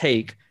three we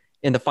take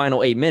in the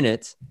final 8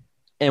 minutes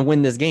and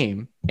win this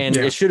game. And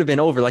it should have been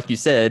over, like you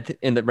said,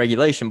 in the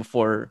regulation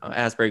before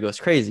Asbury goes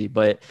crazy.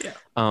 But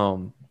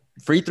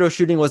free throw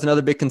shooting was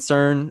another big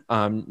concern.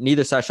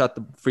 Neither side shot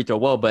the free throw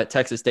well, but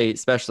Texas State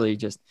especially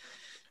just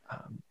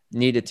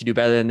needed to do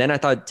better. And then I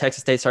thought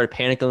Texas State started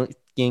panicking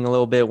a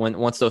little bit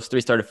once those three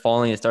started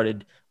falling. It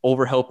started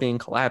overhelping,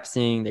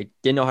 collapsing. They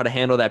didn't know how to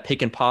handle that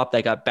pick and pop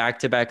that got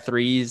back-to-back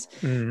threes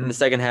in the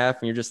second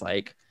half. And you're just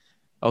like,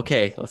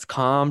 okay, let's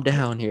calm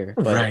down here.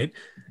 But right.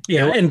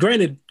 Yeah. And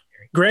granted,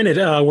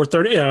 we're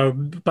 30.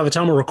 By the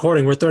time we're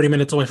recording, we're 30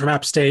 minutes away from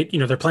App State.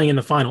 They're playing in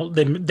the final.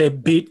 They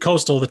beat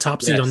Coastal, the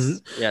top seed on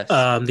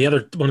one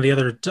of the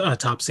other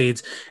top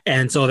seeds,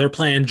 and so they're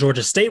playing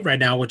Georgia State right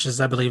now, which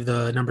is, I believe,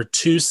 the number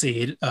 2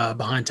 seed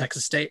behind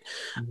Texas State.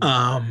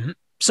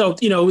 So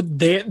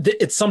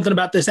it's something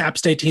about this App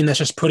State team that's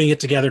just putting it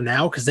together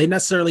now, because they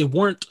necessarily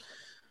weren't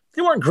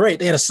great.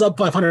 They had a sub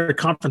 500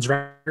 conference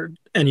record,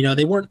 and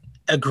they weren't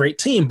a great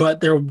team,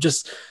 but they're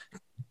just.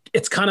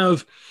 It's kind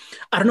of.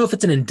 I don't know if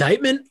it's an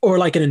indictment or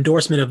like an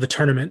endorsement of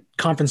the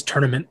conference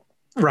tournament,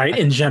 right,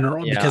 in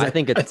general. Yeah, because I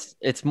think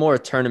it's more a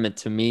tournament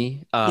to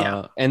me.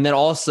 And then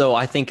also,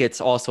 I think it's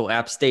also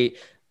App State.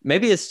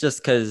 Maybe it's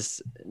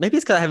because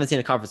I haven't seen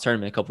a conference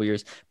tournament in a couple of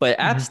years. But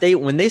App State,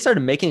 when they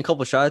started making a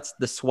couple of shots,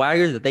 the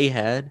swagger that they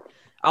had,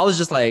 I was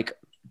just like,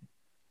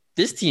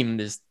 this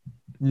team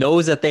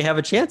knows that they have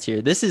a chance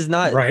here. This is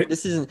not right.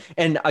 This isn't.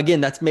 And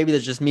again, that's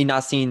just me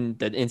not seeing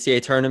the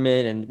NCAA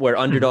tournament and where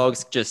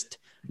underdogs just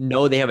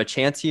know they have a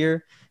chance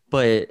here.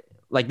 But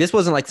like, this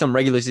wasn't like some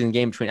regular season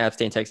game between App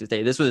State and Texas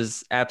State. This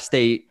was App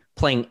State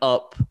playing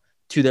up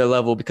to their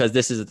level, because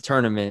this is a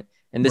tournament,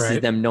 and this is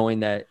them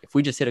knowing that if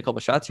we just hit a couple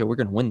shots here, we're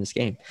going to win this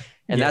game.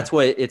 And that's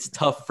what it's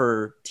tough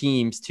for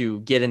teams to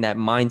get in that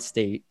mind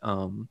state.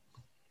 And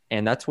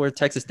that's where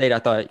Texas State, I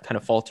thought, kind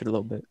of faltered a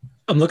little bit.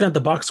 I'm looking at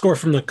the box score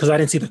because I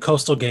didn't see the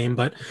Coastal game,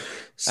 but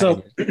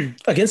so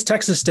against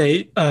Texas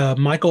State,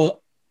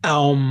 Michael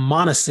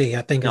Almonacci,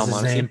 I think is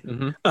his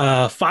name.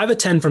 5 of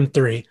 10 from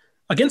 3.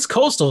 Against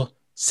Coastal,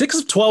 6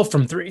 of 12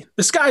 from 3.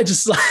 This guy,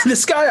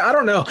 I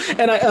don't know.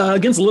 And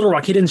against Little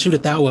Rock, he didn't shoot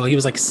it that well. He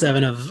was like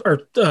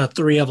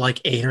 3 of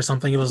like 8 or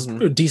something. It was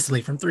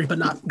decently from 3, but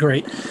not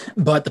great.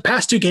 But the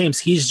past 2 games,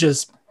 he's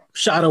just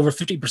shot over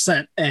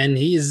 50%, and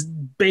he's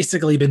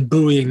basically been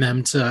buoying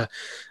them to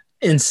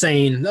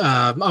insane,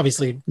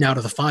 obviously now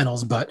to the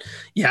finals. But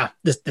yeah,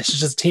 this is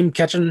just a team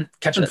catching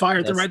fire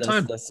at the right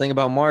time. That's the thing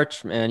about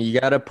March, man. You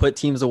got to put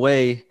teams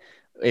away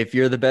if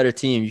you're the better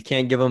team. You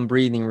can't give them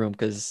breathing room,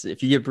 because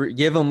if you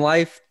give them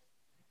life,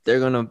 they're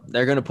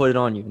gonna put it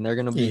on you, and they're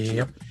gonna beat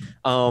you.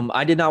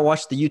 I did not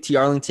watch the UT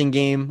Arlington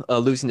game,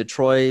 losing to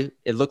Troy.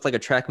 It looked like a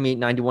track meet,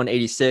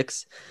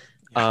 91-86.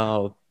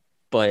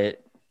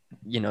 But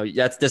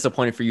that's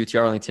disappointing for UT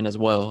Arlington as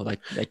well. Like,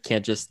 they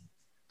can't just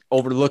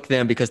overlook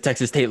them because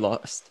Texas State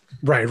lost.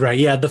 Right.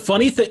 Yeah. The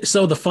funny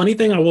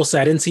thing I will say,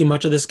 I didn't see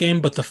much of this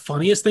game, but the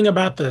funniest thing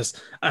about this,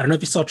 I don't know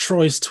if you saw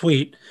Troy's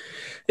tweet.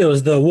 It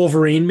was the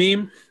Wolverine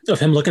meme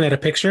of him looking at a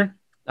picture,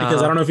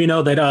 because I don't know if you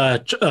know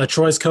that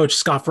Troy's coach,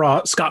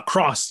 Scott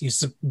Cross, used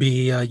to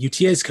be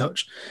UTA's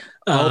coach.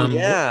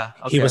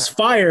 He was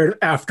fired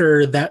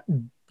after that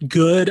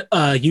good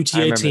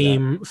UTA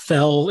team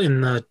fell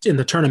in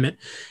the tournament,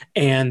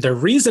 and the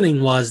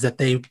reasoning was that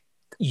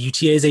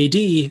UTA's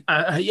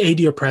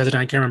AD or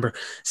president, I can't remember,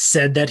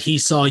 said that he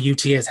saw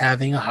UTA as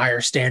having a higher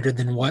standard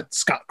than what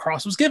Scott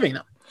Cross was giving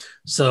them.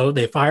 So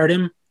they fired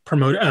him,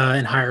 promoted,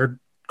 and hired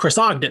Chris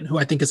Ogden, who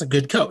I think is a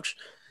good coach.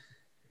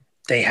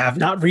 They have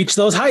not reached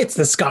those heights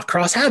that Scott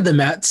Cross had them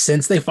at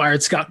since they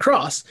fired Scott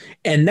Cross.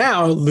 And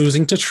now,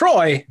 losing to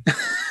Troy,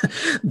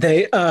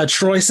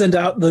 Troy sent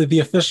out the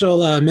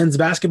official men's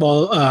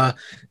basketball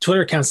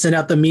Twitter account, sent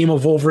out the meme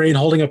of Wolverine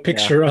holding a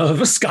picture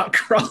of Scott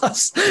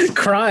Cross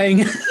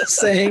crying,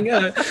 saying,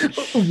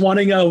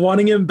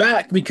 wanting him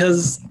back.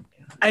 Because,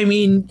 I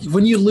mean,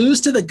 when you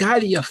lose to the guy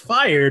that you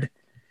fired,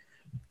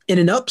 in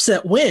an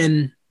upset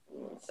win,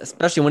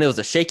 especially when it was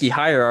a shaky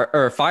hire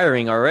or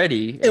firing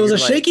already. it was a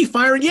shaky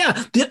firing. Yeah,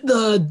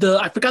 the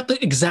I forgot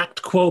the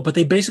exact quote, but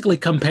they basically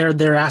compared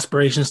their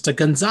aspirations to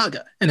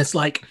Gonzaga, and it's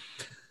like,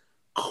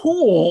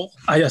 cool.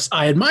 I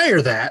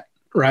admire that,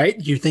 right?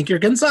 You think you're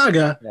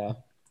Gonzaga. Yeah.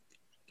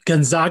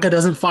 Gonzaga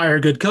doesn't fire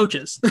good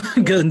coaches.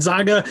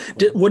 Gonzaga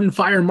wouldn't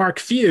fire Mark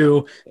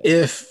Few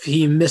if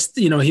he missed,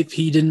 if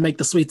he didn't make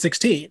the Sweet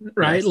 16,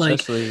 right? Yeah,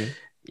 especially,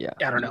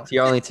 I don't know.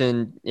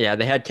 Arlington, they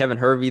had Kevin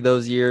Hervey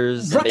those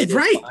years. Right, and they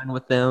did fine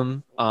with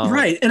them.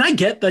 Right. And I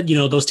get that,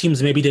 those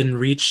teams maybe didn't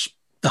reach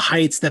the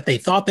heights that they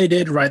thought they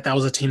did, right? That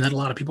was a team that a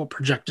lot of people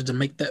projected to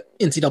make the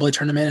NCAA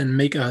tournament and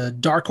make a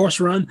dark horse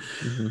run.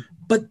 Mm-hmm.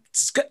 But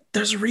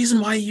there's a reason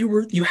why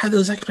you had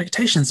those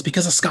expectations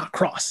because of Scott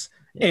Cross.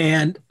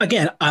 And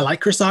again, I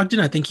like Chris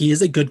Ogden. I think he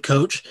is a good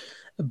coach.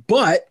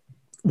 But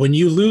when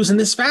you lose in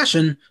this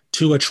fashion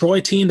to a Troy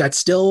team that's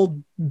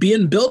still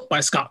being built by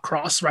Scott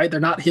Cross, right?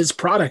 They're not his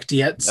product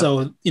yet. Yep.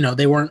 So,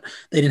 they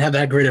didn't have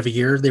that great of a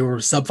year. They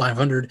were sub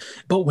 500.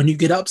 But when you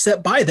get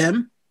upset by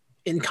them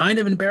in kind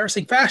of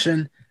embarrassing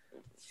fashion,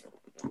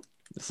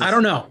 I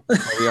don't know.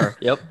 We are.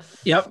 Yep.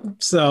 Yep.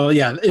 So,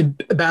 yeah,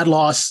 bad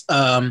loss.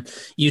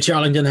 UT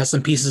Arlington has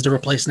some pieces to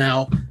replace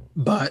now.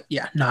 But,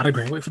 yeah, not a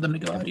great way for them to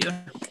go out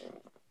either.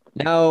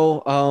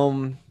 Now,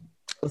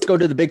 let's go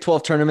to the Big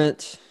 12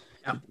 tournament.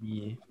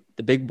 Yeah.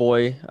 The big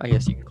boy, I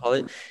guess you can call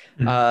it.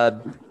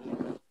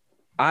 Mm-hmm.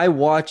 I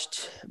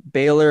watched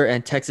Baylor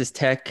and Texas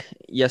Tech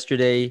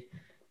yesterday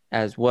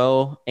as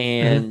well.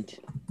 And,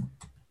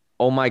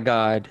 oh, my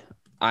God,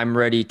 I'm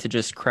ready to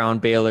just crown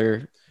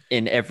Baylor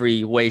in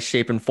every way,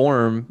 shape, and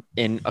form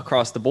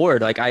across the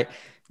board. Like,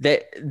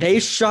 they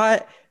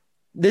shot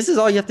 – this is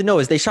all you have to know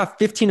is they shot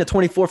 15 to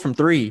 24 from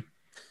three.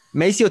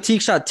 Maceo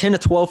Teague shot 10 to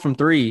 12 from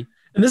three.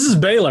 And this is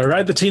Baylor,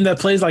 right? The team that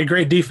plays like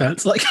great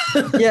defense. Like,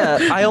 yeah,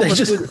 I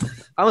almost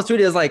tweeted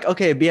as like,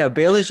 okay, yeah,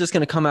 Baylor's just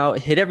going to come out,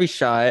 hit every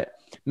shot,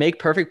 make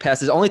perfect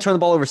passes, only turn the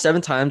ball over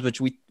 7 times,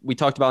 which we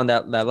talked about in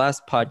that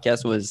last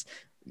podcast was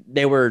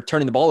they were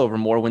turning the ball over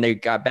more when they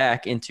got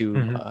back into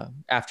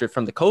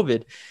from the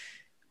COVID.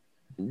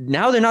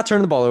 Now they're not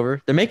turning the ball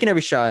over. They're making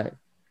every shot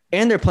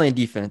and they're playing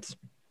defense.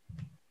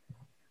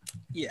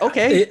 Yeah.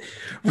 Okay.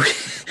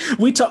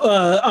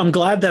 I'm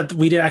glad that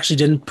we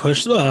didn't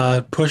push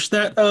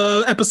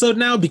that episode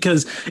now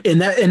because in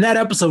that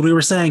episode we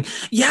were saying,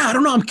 yeah, I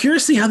don't know. I'm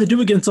curious to see how they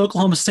do against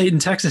Oklahoma State and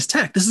Texas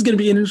Tech. This is going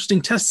to be an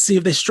interesting test to see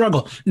if they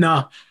struggle.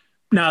 No,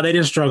 they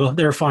didn't struggle.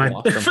 They were fine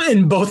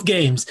in both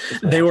games.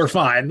 They were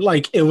fine.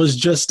 Like it was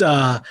just in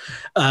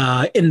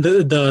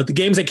the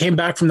games that came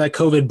back from that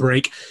COVID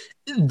break,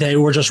 they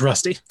were just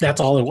rusty. That's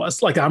all it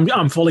was. Like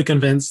I'm fully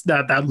convinced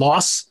that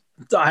loss.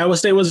 Iowa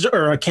State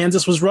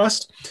Kansas was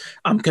rust.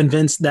 I'm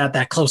convinced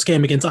that close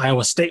game against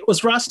Iowa State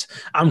was rust.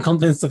 I'm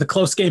convinced that the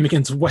close game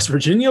against West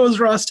Virginia was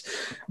rust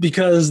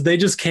because they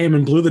just came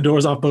and blew the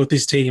doors off both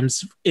these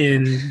teams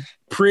in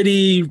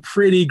pretty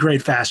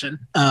great fashion.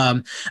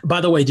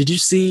 By the way, did you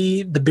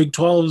see the Big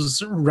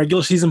 12's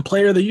regular season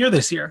player of the year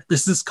this year?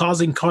 This is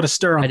causing quite a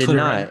stir on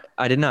Twitter.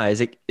 I did not.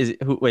 Is it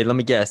wait, let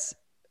me guess.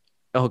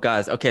 Oh,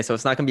 guys. Okay, so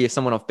it's not going to be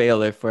someone off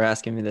Baylor if we're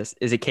asking me this.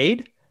 Is it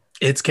Cade?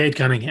 It's Cade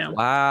Cunningham.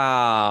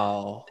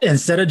 Wow.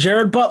 Instead of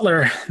Jared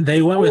Butler,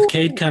 they went with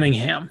Cade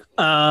Cunningham.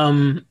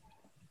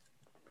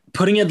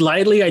 Putting it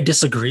lightly, I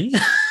disagree.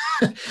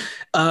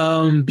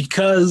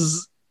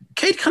 Because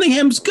Cade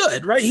Cunningham's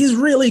good, right? He's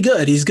really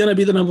good. He's going to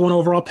be the number 1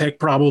 overall pick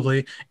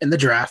probably in the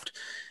draft.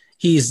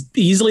 He's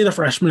easily the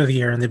freshman of the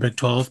year in the Big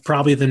 12,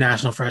 probably the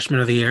national freshman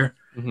of the year.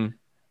 Mm-hmm.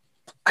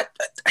 I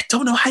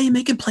don't know how you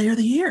make him player of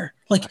the year.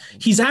 Like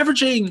he's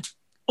averaging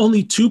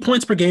only 2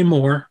 points per game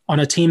more on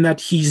a team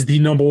that he's the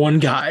number 1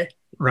 guy,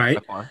 right?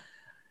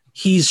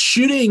 He's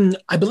shooting,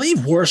 I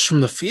believe, worse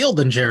from the field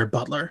than Jared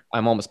Butler.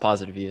 I'm almost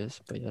positive he is.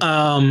 But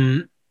yeah.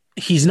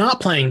 He's not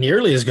playing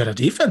nearly as good a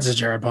defense as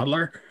Jared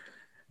Butler.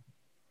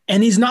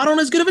 And he's not on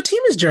as good of a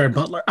team as Jared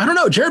Butler. I don't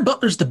know. Jared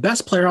Butler's the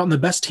best player on the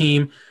best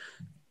team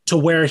to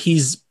where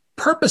he's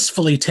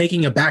purposefully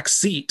taking a back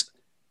seat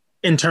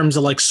in terms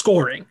of like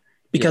scoring.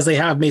 Because they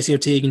have Maceo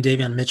Teague and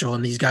Davion Mitchell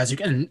and these guys who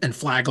can, and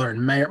Flagler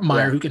and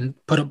Meyer who can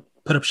put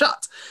up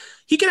shots.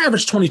 He can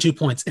average 22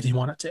 points if he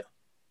wanted to.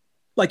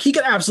 Like he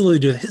could absolutely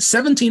do it.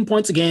 17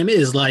 points a game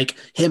is like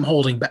him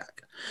holding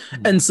back.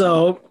 Mm-hmm. And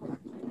so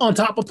on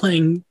top of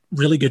playing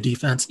really good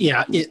defense,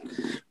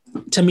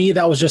 to me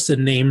that was just a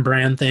name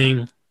brand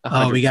thing.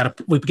 We gotta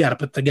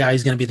put the guy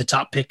who's gonna be the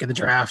top pick in the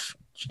draft.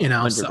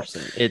 100%.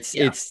 So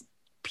it's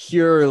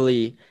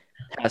purely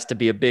has to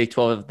be a Big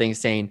 12 thing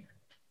saying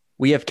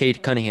we have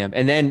Cade Cunningham.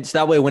 And then so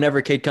that way,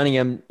 whenever Cade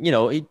Cunningham, he's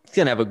going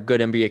to have a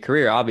good NBA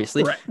career,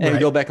 obviously. Right, and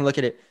go back and look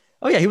at it.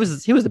 Oh, yeah, he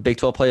was the Big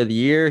 12 player of the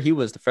year. He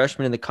was the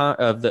freshman in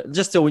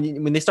just so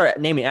when they start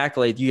naming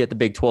accolades, you get the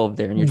Big 12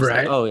 there. And you're just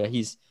like, oh, yeah,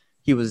 he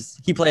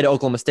played at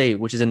Oklahoma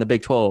State, which is in the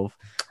Big 12.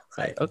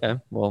 Right. Okay.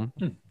 Well,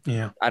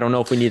 yeah. I don't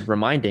know if we need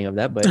reminding of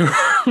that, but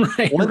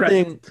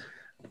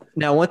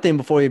one thing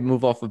before we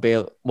move off of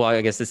Baylor, well,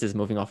 I guess this is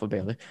moving off of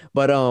Baylor,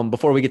 but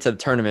before we get to the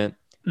tournament,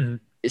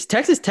 is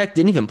Texas Tech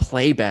didn't even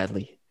play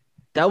badly.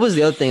 That was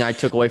the other thing I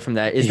took away from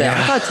that is that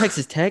I thought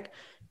Texas Tech,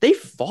 they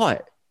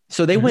fought.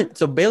 So they went,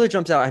 so Baylor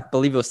jumps out, I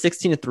believe it was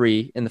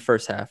 16-3 in the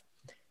first half.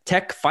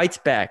 Tech fights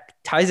back,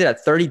 ties it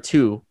at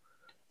 32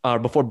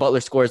 before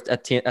Butler scores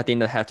at the end of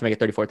the half to make it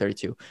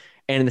 34-32.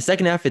 And in the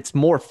second half, it's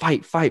more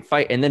fight.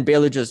 And then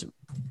Baylor just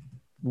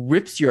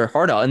rips your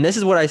heart out. And this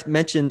is what I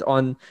mentioned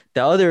on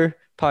the other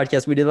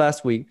podcast we did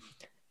last week.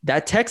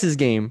 That Texas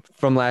game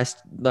from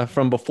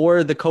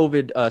before the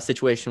COVID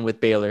situation with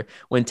Baylor,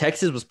 when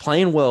Texas was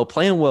playing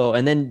well,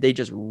 and then they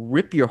just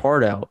rip your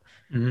heart out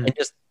and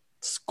just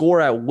score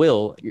at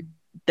will.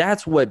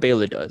 That's what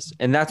Baylor does,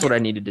 and that's what I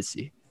needed to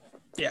see.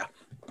 Yeah,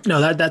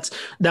 no, that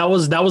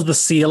was the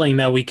ceiling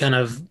that we kind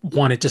of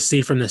wanted to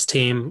see from this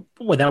team.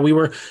 That we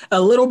were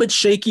a little bit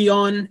shaky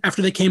on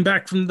after they came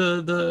back from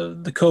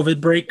the COVID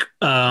break.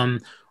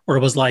 Or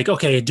it was like,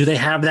 okay, do they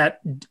have that?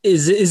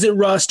 Is it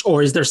rust,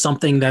 or is there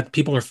something that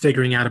people are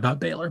figuring out about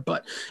Baylor?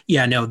 But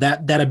yeah, no,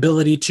 that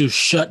ability to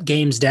shut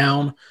games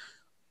down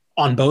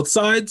on both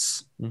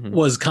sides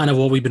was kind of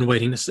what we've been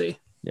waiting to see.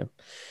 Yeah.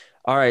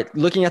 All right.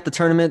 Looking at the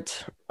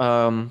tournament,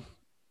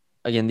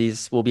 again,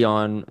 these will be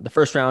on the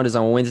first round is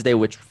on Wednesday,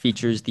 which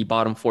features the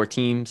bottom 4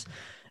 teams.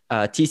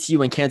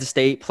 TCU and Kansas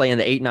State play in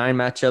the 8-9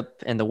 matchup,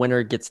 and the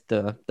winner gets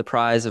the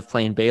prize of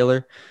playing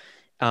Baylor.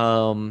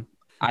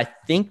 I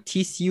think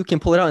TCU can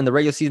pull it out in the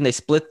regular season. They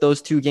split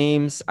those 2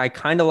 games. I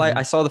kind of like,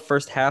 I saw the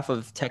first half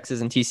of Texas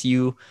and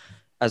TCU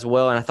as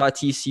well. And I thought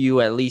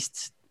TCU at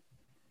least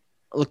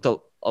looked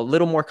a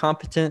little more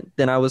competent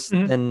than I was,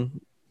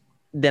 than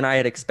I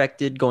had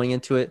expected going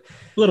into it.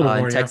 A little bit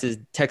more,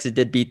 Texas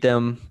did beat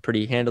them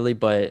pretty handily,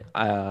 but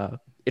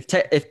if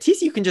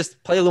TCU can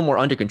just play a little more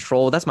under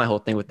control, that's my whole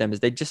thing with them is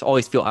they just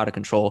always feel out of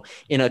control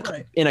in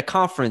a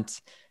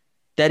conference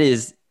that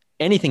is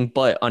anything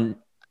but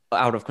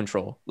out of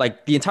control.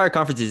 Like the entire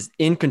conference is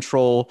in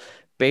control.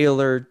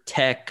 Baylor,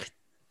 Tech,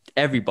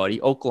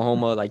 everybody,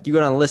 Oklahoma, like you go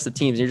down a list of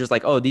teams and you're just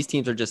like, oh, these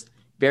teams are just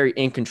very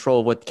in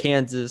control. With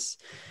Kansas,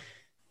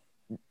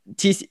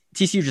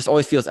 TCU just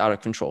always feels out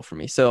of control for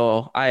me.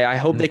 So I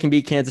hope they can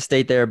beat Kansas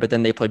State there, but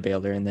then they play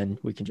Baylor and then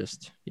we can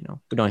just,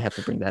 we don't have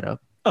to bring that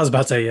up. I was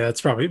about to say, yeah,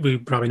 we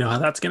probably know how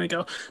that's going to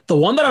go. The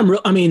one that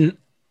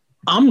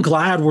I'm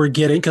glad we're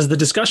getting, because the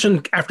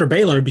discussion after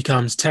Baylor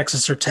becomes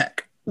Texas or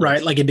Tech.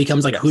 Right. Like it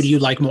becomes like, who do you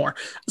like more?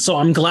 So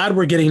I'm glad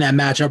we're getting that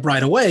matchup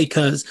right away.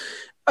 Cause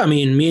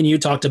me and you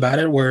talked about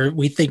it where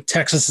we think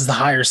Texas is the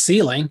higher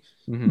ceiling,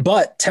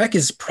 but Tech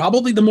is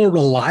probably the more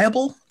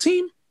reliable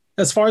team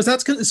as far as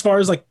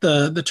like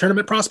the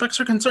tournament prospects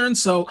are concerned.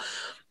 So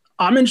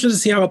I'm interested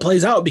to see how it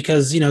plays out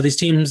because, these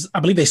teams, I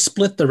believe they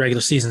split the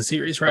regular season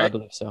series, right? I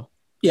believe so.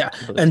 Yeah.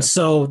 And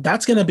so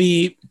that's going to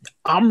be,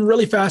 I'm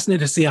really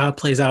fascinated to see how it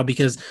plays out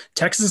because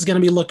Texas is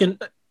going to be looking,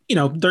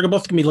 they're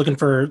both going to be looking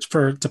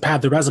to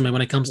pad the resume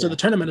when it comes to the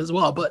tournament as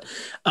well. But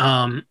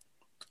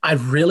I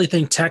really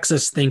think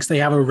Texas thinks they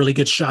have a really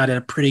good shot at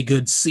a pretty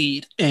good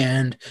seed.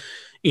 And,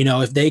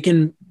 if they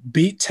can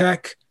beat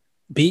Tech,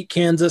 beat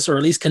Kansas, or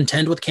at least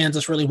contend with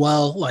Kansas really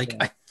well,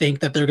 I think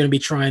that they're going to be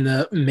trying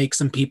to make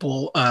some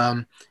people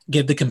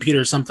give the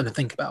computer something to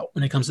think about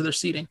when it comes to their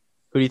seeding.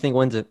 Who do you think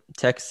wins it,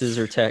 Texas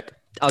or Tech?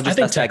 I'll just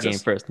ask that game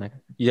first, Nick.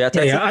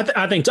 Texas? Yeah,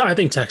 I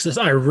think Texas.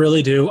 I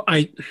really do.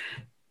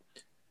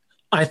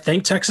 I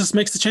think Texas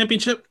makes the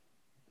championship.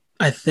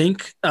 I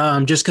think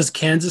just because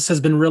Kansas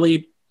has been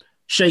really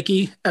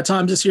shaky at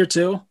times this year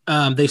too.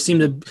 They seem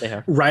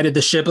to righted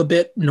the ship a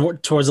bit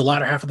towards the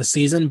latter half of the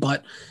season,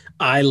 but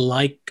I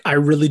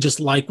really just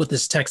like what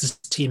this Texas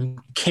team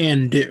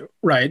can do,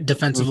 right?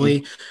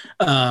 Defensively,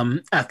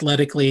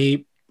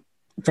 athletically,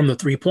 from the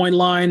 3-point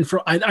line.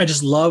 I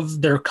just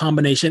love their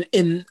combination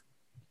in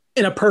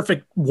a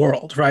perfect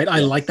world, right?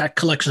 I like that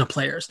collection of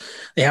players.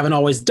 They haven't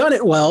always done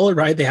it well,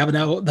 right? They haven't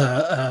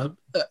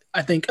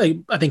I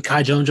think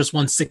Kai Jones just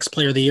won 6th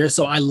Player of the Year,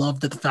 so I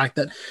love the fact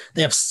that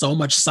they have so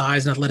much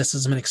size and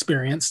athleticism and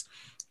experience.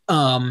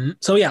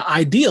 So yeah,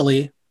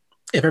 ideally,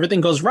 if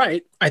everything goes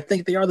right, I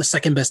think they are the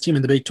second best team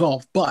in the Big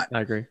 12. But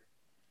I agree.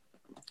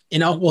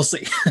 We'll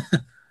see.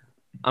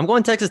 I'm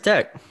going Texas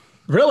Tech.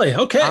 Really?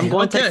 Okay. I'm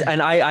going Texas,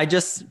 and I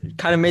just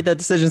kind of made that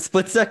decision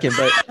split second,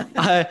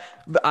 but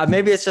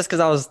maybe it's just because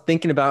I was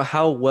thinking about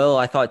how well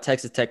I thought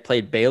Texas Tech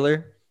played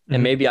Baylor.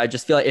 And maybe I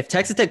just feel like if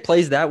Texas Tech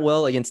plays that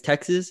well against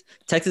Texas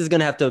is going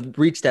to have to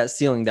reach that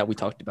ceiling that we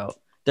talked about.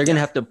 They're going to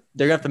have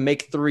to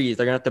make threes.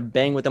 They're going to have to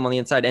bang with them on the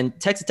inside. And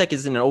Texas Tech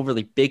isn't an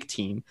overly big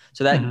team.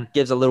 So that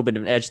gives a little bit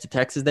of an edge to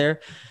Texas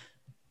there.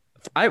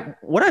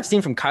 What I've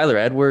seen from Kyler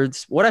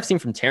Edwards, what I've seen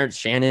from Terrence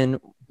Shannon,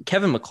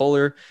 Kevin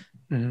McCullough,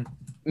 I'm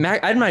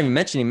not even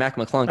mentioning Mac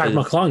McClung. Mac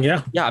McClung,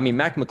 yeah. Yeah,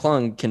 Mac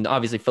McClung can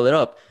obviously fill it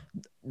up.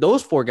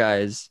 Those 4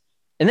 guys,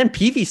 and then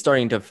Peavy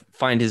starting to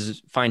find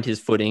his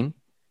footing.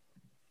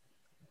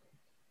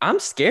 I'm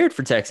scared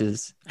for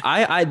Texas.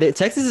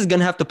 Texas is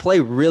going to have to play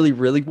really,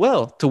 really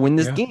well to win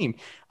this game.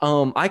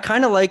 I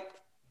kind of like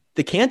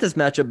the Kansas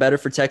matchup better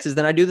for Texas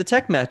than I do the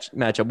Tech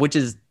matchup, which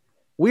is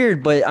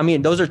weird, but I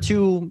mean, those are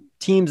two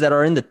teams that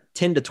are in the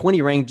 10 to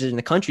 20 range in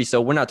the country.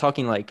 So we're not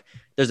talking like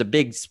there's a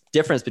big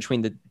difference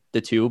between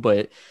the two,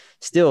 but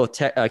still,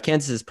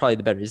 Kansas is probably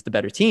the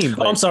better team.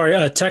 Oh, I'm But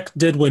sorry. Tech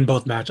did win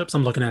both matchups.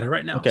 I'm looking at it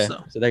right now. okay,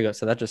 So so there you go.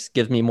 So that just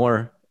gives me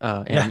more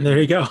yeah, ammunition. there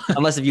you go.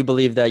 Unless if you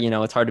believe that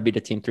it's hard to beat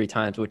a team three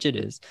times, which it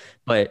is.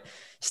 But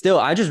still,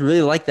 I just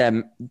really like that.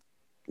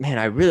 Man,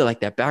 I really like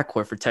that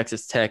backcourt for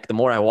Texas Tech. The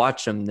more I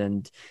watch them,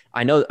 then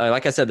I know,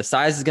 like I said, the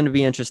size is going to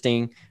be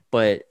interesting,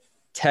 but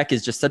Tech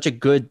is just such a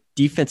good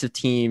defensive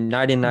team,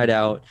 night in, night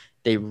out.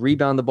 They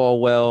rebound the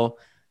ball well.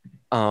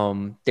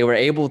 They were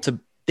able to.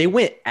 They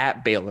went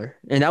at Baylor,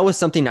 and that was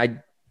something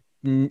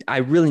I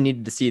really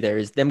needed to see. There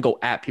is them go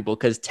at people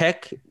because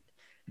Tech.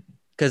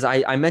 Because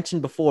I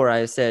mentioned before,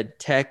 I said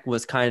Tech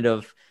was kind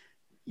of,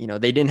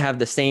 they didn't have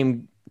the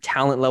same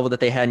talent level that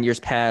they had in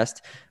years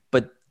past,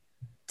 but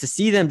to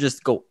see them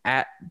just go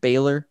at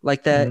Baylor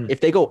like that,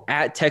 if they go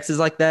at Texas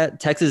like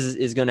that, Texas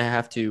is going to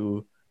have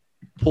to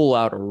pull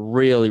out a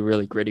really,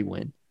 really gritty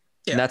win.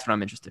 Yeah. And that's what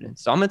I'm interested in.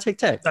 So I'm going to take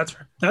Tech. That's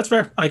fair. That's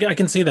fair. I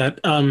can see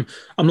that. I'm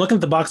looking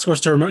at the box scores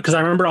to remember because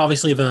I remember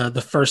obviously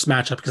the first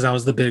matchup because that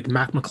was the big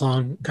Mac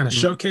McClung kind of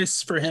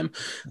showcase for him.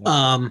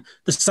 The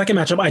second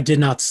matchup I did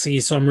not see,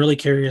 so I'm really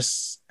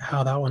curious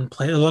how that one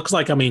played. It looks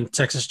like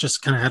Texas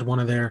just kind of had one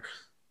of their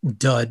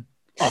dud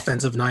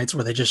offensive nights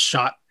where they just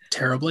shot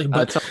terribly. But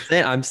that's what I'm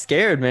saying. I'm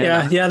scared,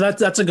 man. Yeah,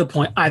 that's a good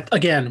point.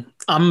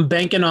 I'm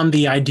banking on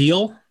the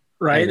ideal,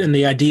 right? And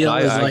the ideal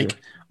is like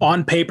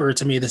on paper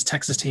to me, this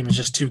Texas team is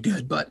just too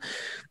good. But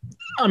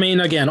I mean,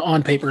 again,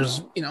 on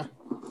papers,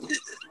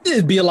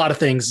 it'd be a lot of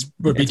things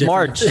would be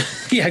different.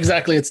 March. Yeah,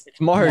 exactly. It's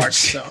March.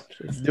 So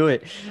let's do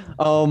it.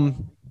 All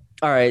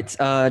right.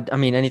 I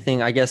mean,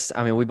 anything, I guess,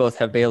 we both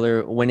have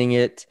Baylor winning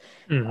it.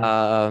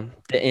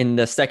 In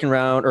the second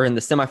round or in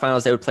the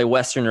semifinals, they would play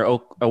Western or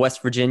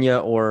West Virginia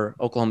or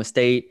Oklahoma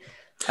State.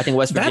 I think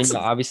West Virginia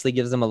obviously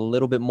gives them a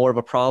little bit more of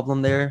a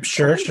problem there.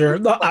 Sure.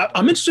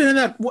 I'm interested in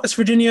that West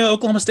Virginia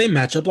Oklahoma State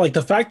matchup. Like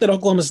the fact that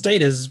Oklahoma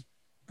State is,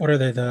 what are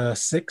they,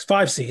 the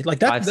 5 seed? Like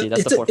that. 5 seed.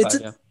 That's the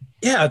 4-5.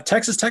 Yeah,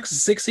 Texas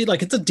 6 seed.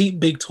 Like it's a deep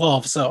Big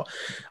 12. So,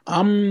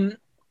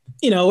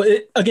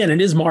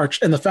 it is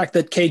March, and the fact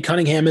that Cade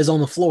Cunningham is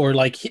on the floor,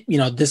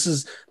 this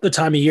is the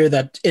time of year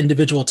that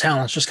individual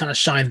talents just kind of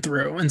shine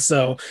through, and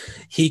so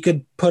he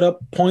could put up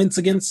points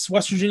against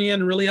West Virginia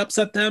and really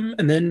upset them,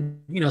 and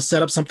then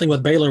set up something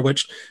with Baylor,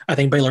 which I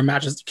think Baylor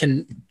matches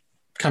can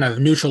kind of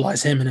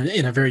neutralize him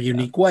in a very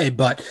unique way.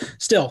 But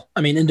still,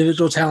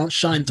 individual talents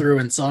shine through,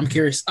 and so I'm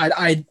curious.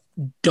 I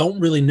don't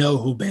really know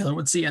who Baylor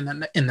would see in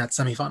that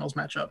semifinals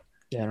matchup.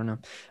 Yeah, I don't know.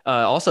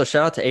 Also,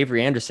 shout out to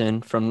Avery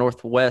Anderson from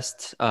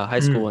Northwest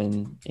High School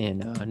in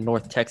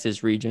North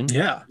Texas region.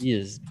 Yeah. He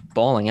is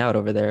balling out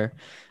over there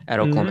at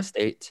Oklahoma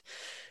State.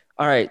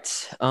 All right.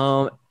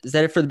 Is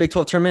that it for the Big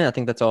 12 tournament? I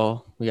think that's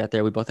all we got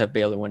there. We both have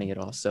Baylor winning it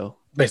all. So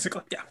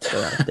basically, yeah.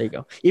 So, there you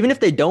go. Even if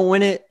they don't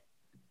win it,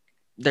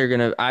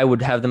 I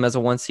would have them as a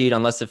 1 seed,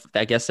 unless if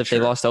they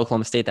lost to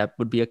Oklahoma State, that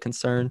would be a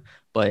concern.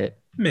 But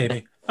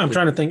maybe. I'm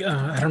trying to think.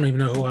 I don't even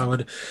know who I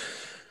would.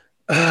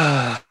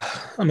 I'm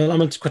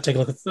gonna take a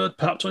look at the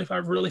top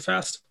 25 really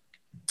fast.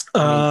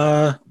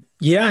 I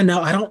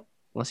don't.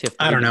 Unless you have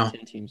I don't know.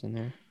 10 teams in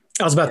there.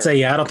 I was about to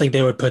say, I don't think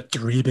they would put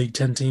 3 Big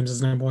 10 teams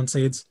as number 1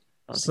 seeds.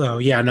 So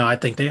I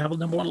think they have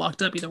number 1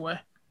 locked up either way.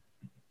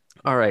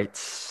 All right,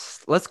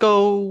 let's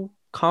go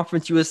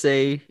Conference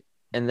USA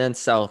and then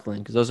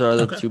Southland because those are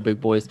the two big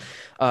boys.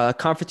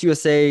 Conference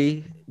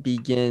USA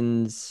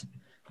begins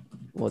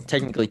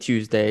technically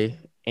Tuesday.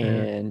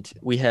 And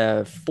we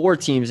have 4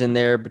 teams in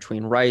there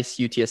between Rice,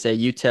 UTSA,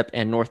 UTEP,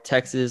 and North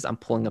Texas. I'm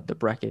pulling up the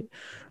bracket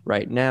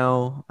right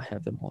now. I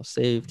have them all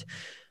saved.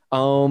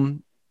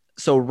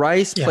 So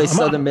Rice plays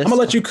Southern Miss. I'm gonna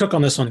let you cook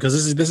on this one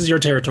because this is your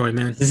territory,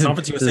 man.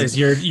 Conference USA is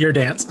your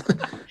dance.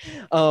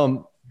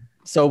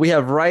 So we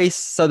have Rice,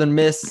 Southern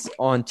Miss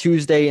on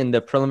Tuesday in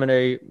the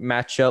preliminary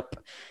matchup.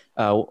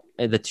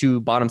 The 2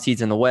 bottom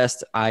seeds in the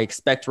West. I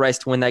expect Rice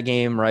to win that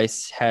game.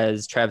 Rice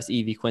has Travis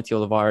Evie, Quincy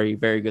Olivari,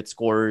 very good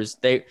scorers.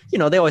 They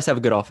always have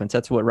a good offense.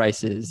 That's what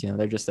Rice is.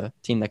 They're just a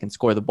team that can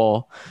score the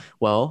ball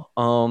well.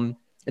 And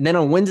then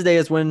on Wednesday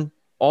is when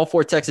all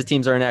 4 Texas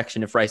teams are in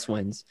action if Rice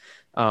wins.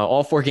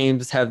 All 4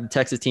 games have the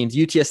Texas teams.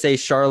 UTSA,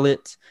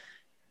 Charlotte.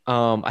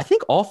 I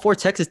think all 4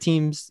 Texas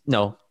teams.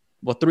 No,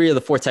 3 of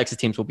the 4 Texas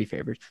teams will be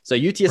favored. So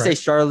UTSA,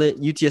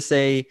 Charlotte,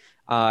 UTSA.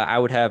 I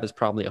would have as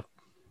probably a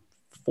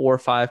 4 or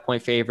 5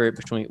 point favorite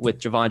with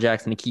Javon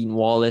Jackson and Keaton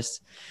Wallace.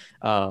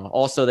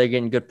 Also, they're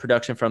getting good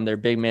production from their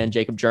big man,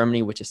 Jacob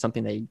Germany, which is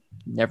something they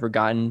never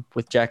gotten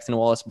with Jackson and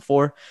Wallace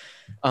before.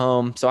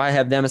 So I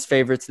have them as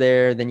favorites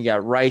there. Then you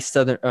got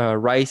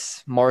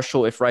Rice,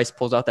 Marshall. If Rice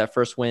pulls out that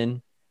first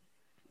win,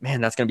 man,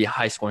 that's going to be a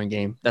high scoring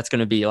game. That's going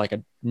to be like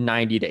a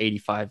 90 to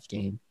 85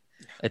 game.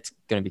 It's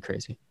going to be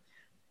crazy.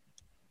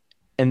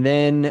 And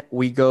then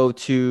we go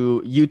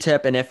to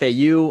UTEP and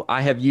FAU.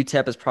 I have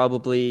UTEP as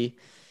probably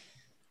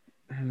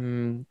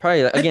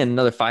again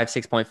another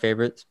 5-6 point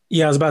favorites.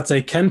 Yeah, I was about to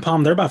say Ken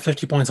Palm. They're about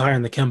 50 points higher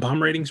in the Ken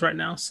Palm ratings right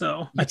now.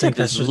 So I think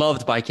that's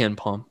loved by Ken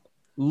Palm.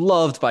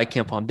 Loved by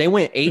Kempom. They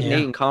went 8-8 Yeah.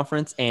 in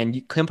conference, and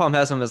Kempom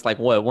has them as like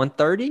what,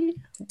 130,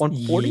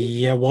 140?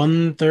 Yeah,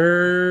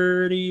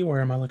 130.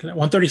 Where am I looking at?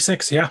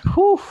 136. Yeah.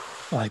 Whew.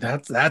 Like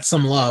that's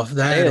some love.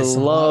 They That is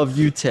some love love.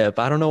 UTEP.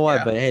 I don't know why,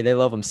 Yeah. but hey, they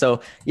love them.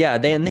 So yeah,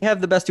 they have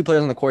the best two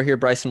players on the court here,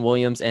 Bryson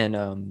Williams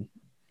and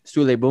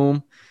Sule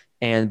Boom,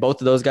 and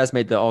both of those guys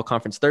made the all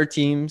conference third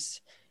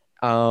teams.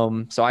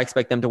 So I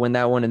expect them to win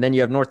that one. And then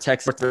you have North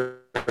Texas,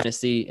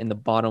 Tennessee in the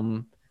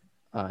bottom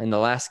in the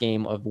last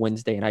game of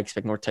Wednesday, and I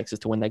expect North Texas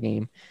to win that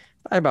game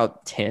by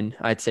about 10.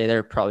 I'd say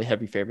they're probably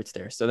heavy favorites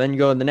there. So then you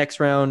go in the next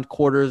round,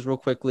 quarters real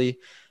quickly.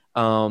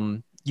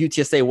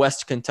 UTSA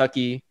West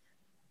Kentucky.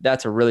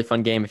 That's a really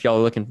fun game. If y'all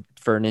are looking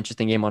for an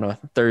interesting game on a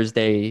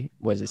Thursday,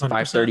 was it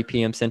 5:30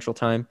 p.m. Central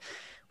Time?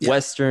 Yeah.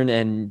 Western,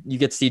 and you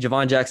get to see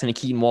Javon Jackson and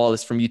Keaton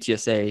Wallace from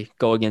UTSA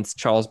go against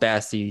Charles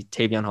Bassey,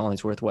 Tavion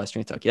Hollingsworth,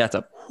 Western Kentucky. That's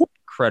a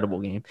incredible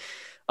game.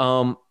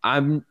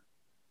 I'm,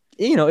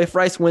 if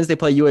Rice wins, they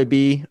play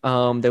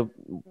UAB. They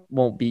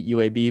won't beat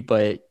UAB,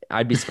 but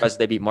I'd be surprised if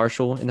they beat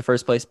Marshall in the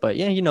first place. But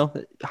yeah,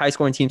 high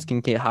scoring teams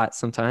can get hot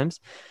sometimes.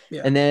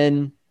 Yeah. And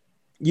then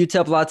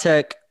UTEP La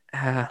Tech.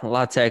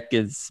 La Tech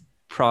is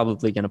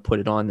probably going to put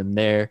it on them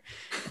there.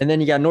 And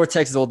then you got North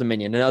Texas Old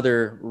Dominion,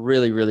 another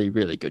really, really,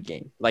 really good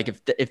game. Like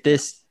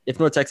if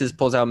North Texas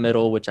pulls out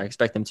middle, which I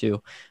expect them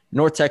to,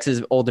 North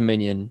Texas Old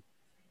Dominion,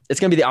 it's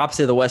going to be the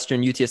opposite of the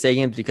Western UTSA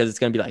games because it's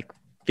going to be like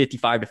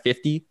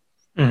 55-50.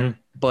 Mm-hmm.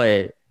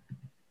 But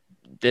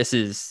that's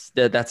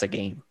a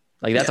game.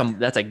 Like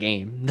that's a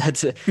game.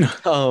 That's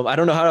I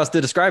don't know how else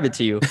to describe it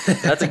to you.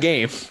 That's a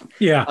game.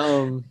 Yeah.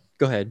 Go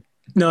ahead.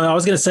 No, I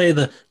was gonna say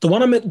the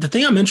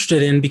thing I'm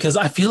interested in, because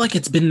I feel like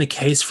it's been the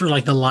case for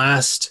like the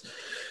last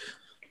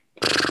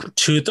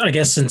I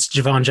guess since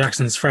Javon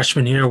Jackson's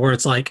freshman year, where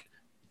it's like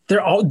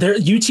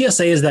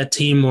UTSA is that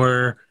team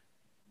where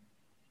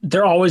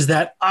they're always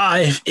that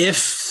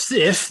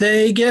if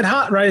they get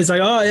hot, right? It's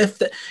like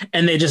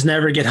and they just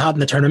never get hot in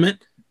the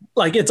tournament.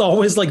 Like it's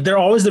always like they're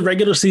always the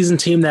regular season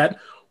team that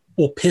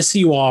will piss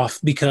you off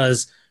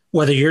because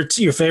whether your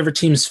favorite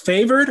team's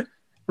favored,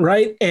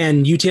 right?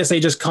 And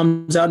UTSA just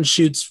comes out and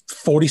shoots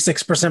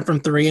 46% from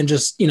three and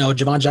just,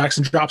 Javon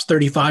Jackson drops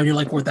 35. And you're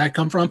like, where'd that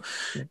come from?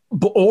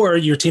 Or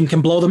your team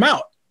can blow them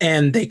out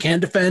and they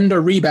can't defend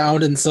or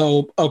rebound. And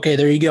so, okay,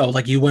 there you go.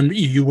 Like you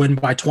win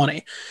by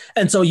 20.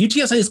 And so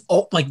UTSA is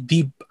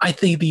I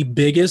think the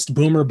biggest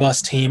boomer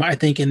bust team, I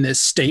think, in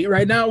this state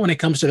right now when it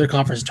comes to their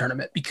conference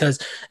tournament, because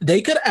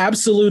they could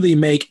absolutely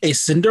make a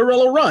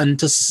Cinderella run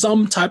to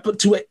some type of,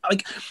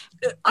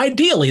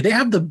 ideally, they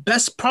have the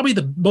best, probably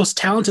the most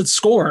talented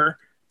scorer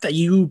that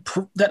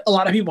a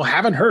lot of people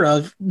haven't heard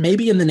of,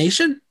 maybe in the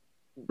nation,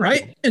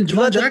 right? And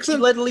Javon Jackson,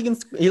 he led the league.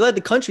 He led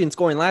the country in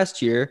scoring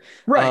last year.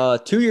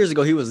 Right. 2 years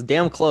ago, he was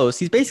damn close.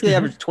 He's basically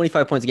averaged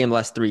 25 points a game the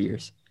last 3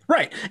 years.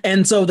 Right.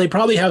 And so they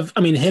probably have,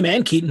 him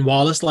and Keaton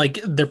Wallace, like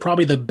they're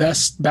probably the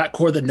best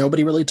backcourt that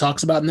nobody really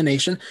talks about in the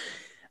nation.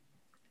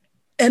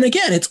 And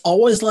again, it's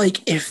always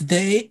like if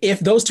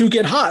those two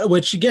get hot,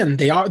 which again,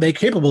 they're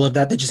capable of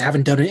that. They just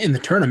haven't done it in the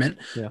tournament.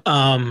 Yeah.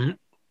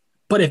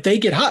 But if they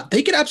get hot,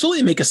 they could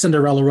absolutely make a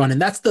Cinderella run.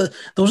 And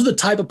those are the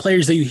type of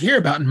players that you hear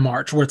about in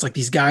March, where it's like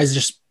these guys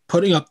just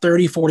putting up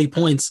 30, 40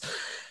 points.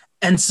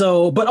 And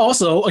so, but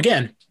also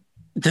again,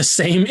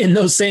 in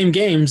those same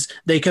games,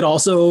 they could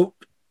also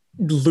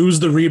lose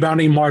the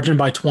rebounding margin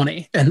by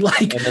 20 and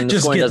then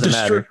just get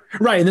destroyed.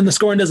 Right. And then the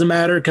scoring doesn't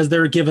matter because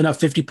they're giving up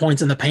 50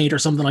 points in the paint or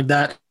something like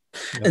that.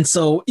 Yep. And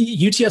so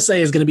UTSA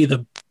is going to be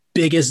the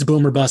biggest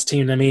boomer bust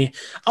team to me.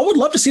 I would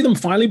love to see them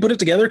finally put it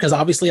together because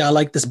obviously I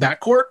like this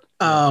backcourt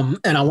and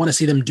I want to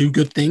see them do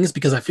good things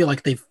because I feel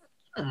like they've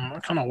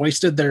kind of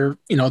wasted their,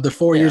 the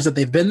 4 years that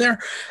they've been there.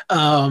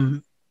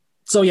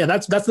 So yeah,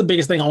 that's the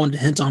biggest thing I wanted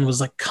to hint on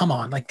was like, come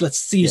on, like let's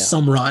see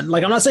some run.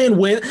 Like I'm not saying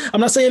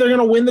they're going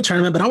to win the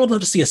tournament, but I would love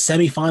to see a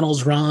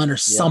semifinals run or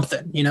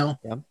something,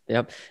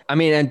 Yep.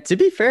 And to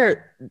be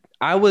fair,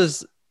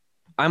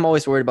 I'm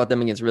always worried about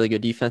them against really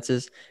good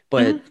defenses,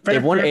 but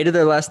they've won 8 of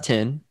their last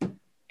 10,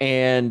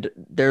 and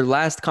their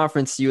last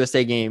Conference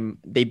USA game,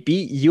 they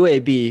beat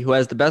UAB, who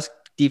has the best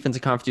defense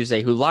in Conference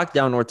USA, who locked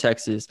down North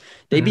Texas.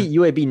 They beat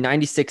UAB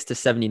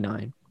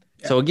 96-79.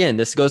 Yeah. So again,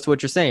 this goes to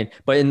what you're saying.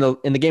 But in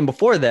the game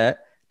before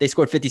that, they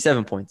scored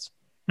 57 points.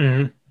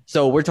 Mm-hmm.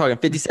 So we're talking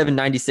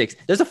 57-96.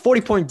 There's a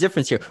 40-point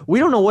difference here. We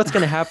don't know what's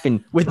going to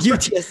happen with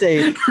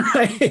UTSA.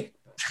 Right.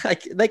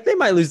 Like they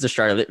might lose to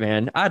Charlotte,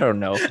 man. I don't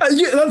know.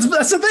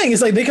 That's the thing.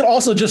 It's like they could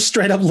also just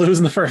straight up lose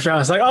in the first round.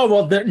 It's like, oh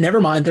well,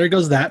 never mind. There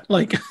goes that.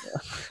 Like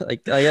I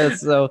guess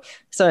so.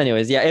 So,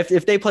 anyways, yeah.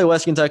 If they play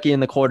West Kentucky in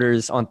the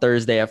quarters on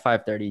Thursday at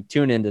 5:30,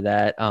 tune into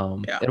that.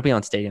 It'll be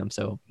on Stadium,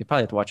 so you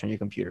probably have to watch on your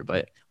computer.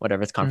 But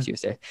whatever, it's Conference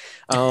USA.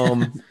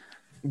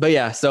 But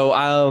yeah,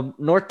 so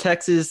North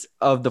Texas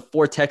of the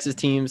 4 Texas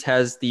teams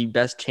has the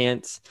best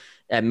chance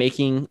at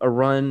making a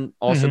run,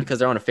 also because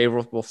they're on a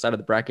favorable side of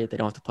the bracket. They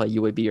don't have to play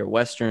UAB or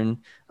Western.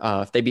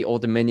 If they beat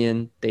Old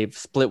Dominion, they've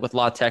split with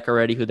La Tech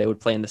already, who they would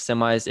play in the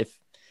semis if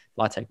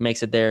La Tech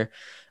makes it there.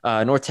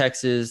 North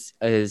Texas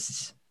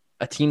is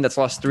a team that's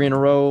lost 3 in a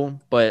row,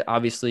 but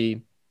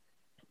obviously,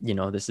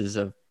 this is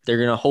a they're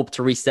going to hope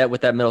to reset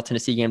with that Middle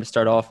Tennessee game to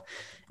start off.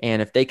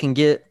 And if they can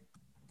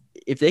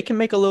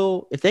make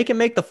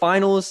the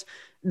finals,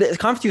 the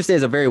Conference USA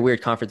is a very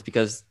weird conference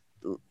because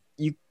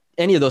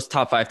any of those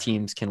top 5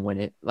 teams can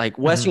win it. Like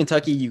Western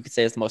Kentucky, you could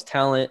say is the most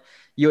talent.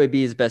 UAB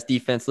is best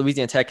defense.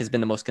 Louisiana Tech has been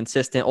the most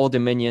consistent. Old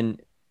Dominion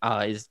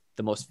is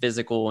the most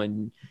physical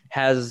and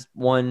has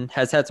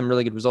had some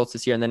really good results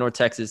this year. And then North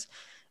Texas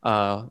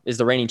is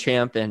the reigning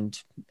champ and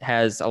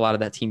has a lot of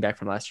that team back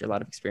from last year, a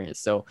lot of experience.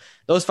 So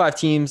those 5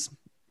 teams,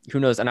 who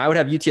knows? And I would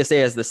have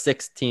UTSA as the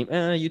 6th team,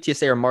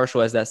 UTSA or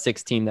Marshall as that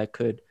 6th team that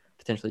could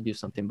potentially do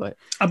something. But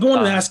I've been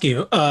wanting to ask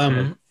you,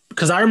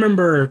 because I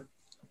remember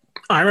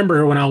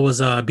when I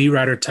was a beat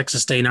writer at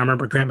Texas State, and I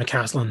remember Grant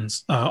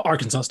McCaslin's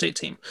Arkansas State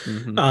team.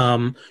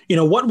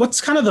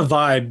 What's kind of the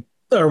vibe,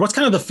 or what's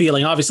kind of the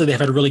feeling? Obviously, they've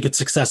had really good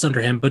success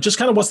under him, but just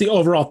kind of what's the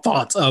overall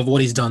thoughts of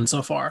what he's done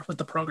so far with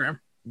the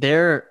program?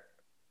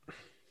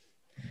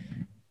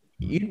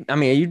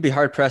 You'd be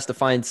hard pressed to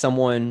find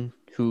someone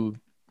who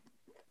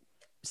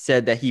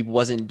said that he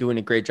wasn't doing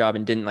a great job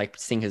and didn't like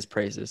sing his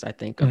praises. I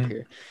think up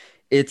here,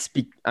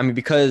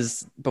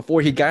 because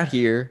before he got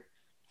here,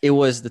 it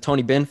was the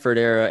Tony Benford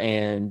era,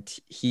 and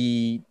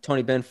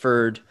Tony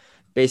Benford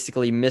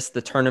basically missed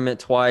the tournament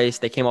twice.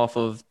 They came off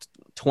of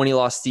 20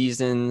 lost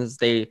seasons.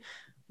 They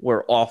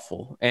were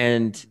awful.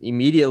 And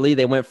immediately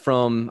they went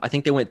from, I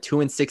think they went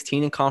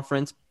 2-16 in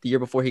conference the year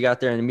before he got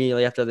there. And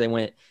immediately after they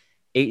went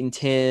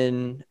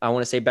 8-10, I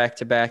want to say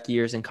back-to-back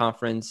years in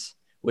conference,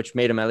 which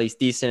made them at least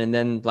decent. And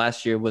then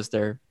last year was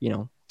their,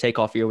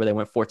 takeoff year where they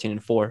went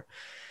 14-4.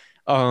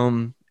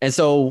 And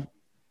so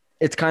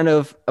it's kind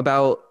of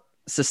about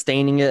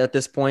sustaining it at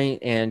this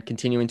point and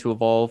continuing to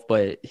evolve.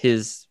 But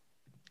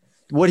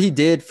what he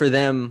did for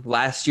them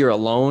last year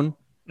alone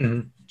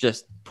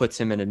just puts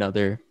him in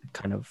another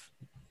kind of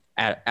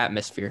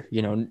atmosphere.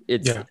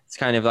 It's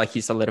kind of like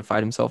he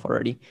solidified himself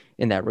already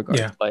in that regard.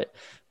 Yeah. But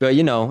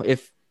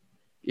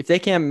if they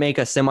can't make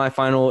a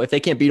semifinal, if they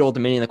can't beat Old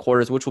Dominion in the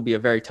quarters, which will be a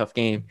very tough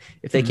game,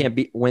 if they can't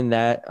win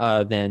that,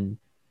 then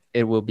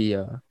it will be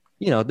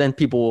then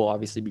people will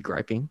obviously be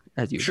griping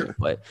as usual. Sure.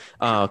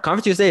 But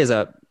Conference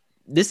USA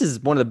this is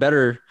one of the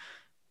better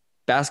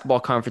basketball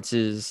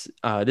conferences.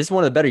 This is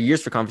one of the better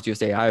years for Conference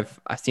USA I've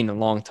seen in a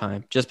long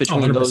time. Just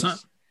between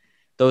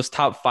those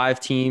top 5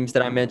 teams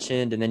that I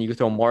mentioned, and then you could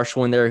throw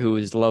Marshall in there, who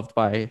is loved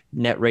by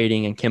net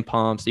rating, and Kim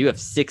Palm. So you have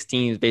 6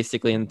 teams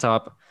basically in the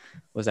top.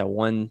 Was that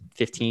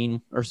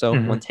 115 or so,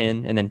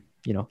 110, and then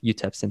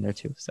UTEP's in there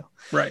too. So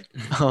right.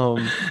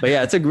 But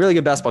yeah, it's a really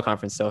good basketball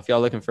conference. So if y'all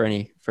looking for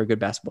a good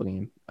basketball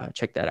game,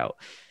 check that out.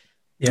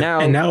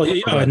 Yeah. Now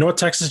North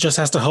Texas just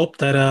has to hope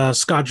that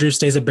Scott Drew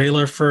stays at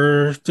Baylor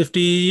for 50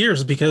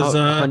 years, because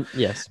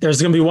yes,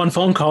 there's going to be one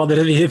phone call that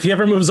if he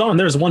ever moves on,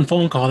 there's one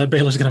phone call that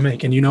Baylor's going to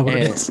make, and you know what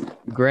it is.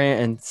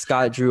 Grant and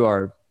Scott Drew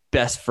are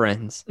best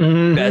friends.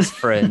 Best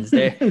friends.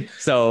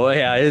 So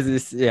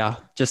yeah,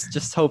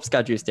 just hope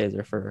Scott Drew stays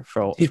there for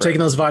keep taking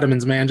those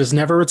vitamins, man. Just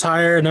never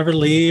retire, never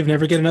leave,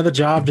 never get another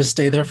job. Just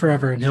stay there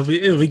forever, and it'll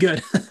be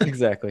good.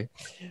 Exactly.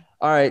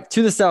 All right,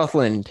 to the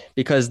Southland,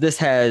 because this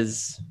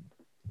has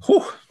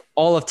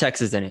all of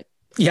Texas in it.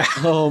 Yeah.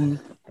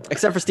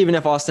 Except for Stephen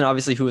F. Austin,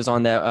 obviously, who was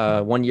on that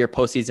 1-year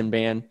postseason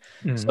ban.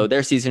 So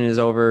their season is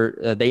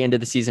over. They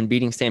ended the season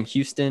beating Sam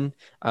Houston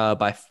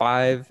by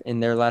 5 in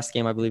their last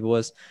game, I believe it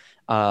was.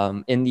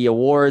 In the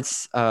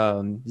awards,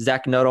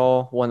 Zach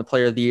Nuttall won the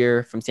Player of the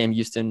Year from Sam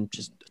Houston.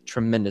 Just a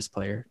tremendous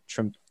player.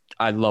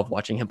 I love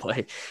watching him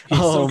play. He's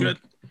so good.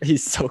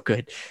 He's so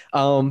good.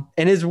 And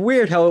it's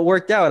weird how it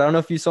worked out. I don't know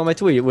if you saw my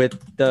tweet,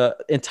 with the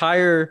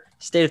entire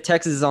state of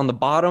Texas is on the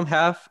bottom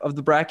half of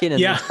the bracket,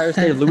 and the entire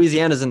state of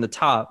Louisiana is in the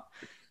top.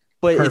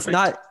 But Perfect. It's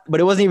not. But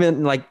it wasn't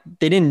even like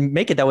they didn't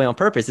make it that way on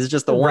purpose. It's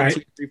just the 1,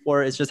 2, 3,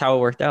 4. It's just how it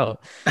worked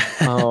out.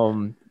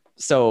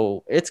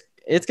 So it's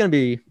gonna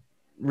be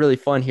really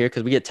fun here,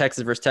 because we get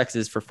Texas versus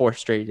Texas for 4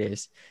 straight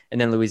days,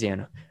 and then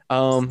Louisiana.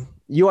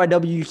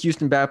 UIW,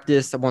 Houston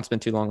Baptist. I won't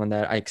spend too long on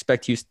that. I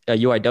expect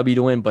UIW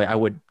to win, but I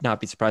would not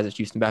be surprised if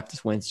Houston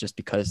Baptist wins, just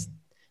because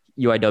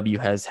UIW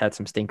has had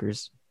some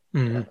stinkers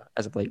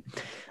as of late.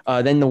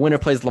 Then the winner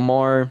plays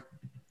Lamar.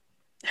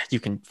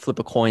 You can flip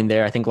a coin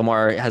there. I think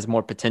Lamar has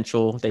more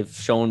potential. They've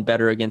shown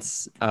better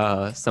against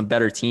some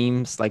better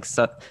teams, like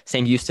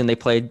Sam Houston. They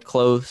played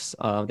close.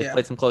 They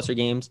played some closer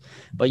games,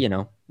 but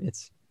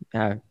it's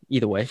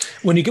either way.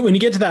 When you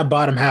get to that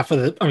bottom half of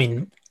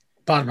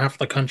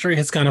the country,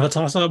 it's kind of a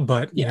toss up,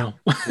 but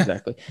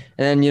exactly.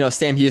 And then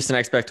Sam Houston, I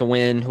expect to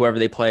win whoever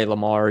they play,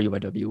 Lamar,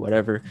 UIW,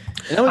 whatever.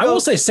 I will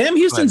say Sam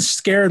Houston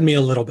scared me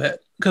a little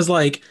bit, because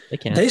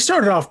they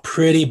started off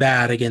pretty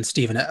bad against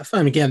Stephen F.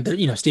 Again,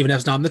 Stephen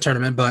F's not in the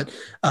tournament, but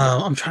I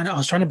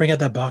was trying to bring out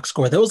that box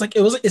score.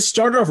 It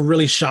started off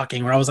really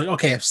shocking, where I was like,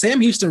 okay, if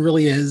Sam Houston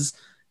really is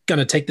going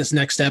to take this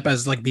next step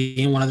as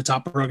being one of the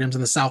top programs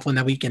in the Southland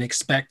that we can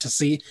expect to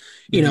see,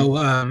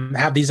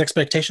 have these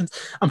expectations.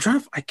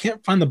 I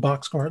can't find the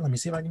box score. Let me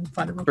see if I can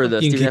find it for the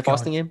Stephen F.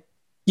 Austin game.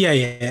 Yeah.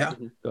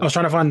 Mm-hmm. I was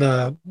trying to find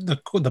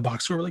the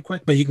box score really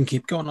quick, but you can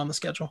keep going on the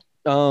schedule.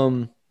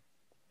 So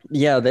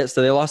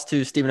they lost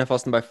to Stephen F.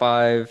 Austin by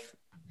 5.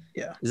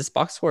 Yeah. Is this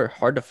box score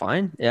hard to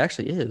find? It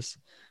actually is.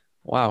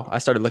 Wow. I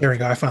started Here looking we for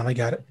go. I finally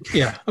got it.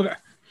 Yeah. Okay.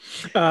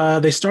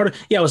 They started.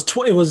 Yeah,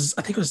 it was.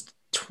 I think it was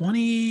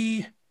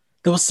 20.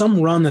 There was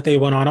some run that they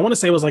went on. I want to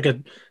say it was like a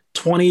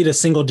 20 to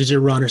single digit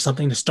run or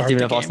something to start Stephen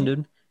the F. Austin, game.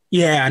 dude.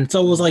 Yeah, and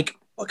so it was like,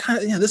 what kind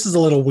of? Yeah, this is a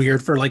little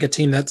weird for like a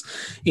team that's,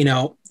 you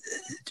know,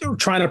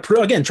 trying to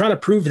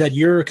prove that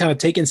you're kind of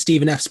taking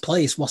Stephen F's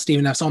place while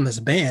Stephen F's on this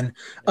ban.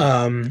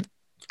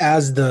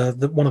 As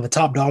the one of the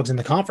top dogs in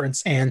the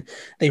conference, and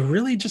they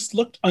really just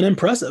looked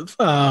unimpressive.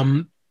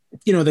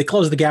 They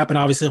closed the gap and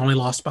obviously only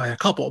lost by a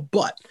couple,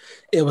 but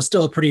it was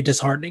still pretty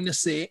disheartening to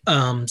see.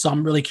 So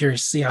I'm really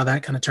curious to see how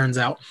that kind of turns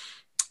out.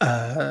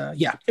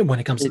 Yeah, when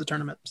it comes to the It,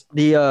 tournament.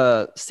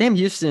 the Sam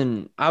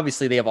Houston,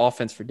 obviously they have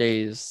offense for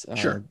days.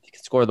 Sure. They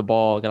can score the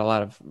ball. Got a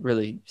lot of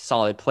really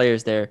solid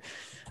players there.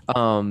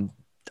 Um,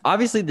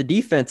 Obviously the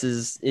defense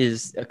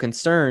is a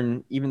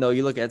concern, even though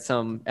you look at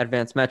some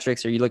advanced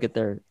metrics or you look at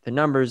their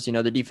numbers,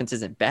 the defense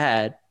isn't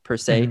bad per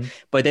se, Mm-hmm.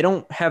 but they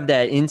don't have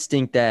that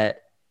instinct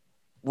that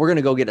we're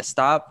gonna go get a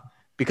stop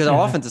because our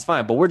Mm-hmm. offense is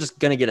fine, but we're just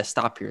gonna get a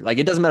stop here. Like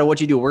it doesn't matter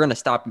what you do, we're gonna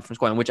stop you from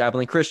scoring, which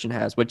Abilene Christian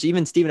has, which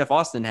even Stephen F.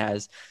 Austin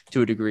has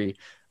to a degree,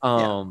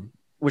 Yeah.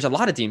 which a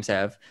lot of teams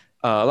have,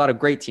 a lot of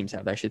great teams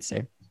have, I should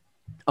say.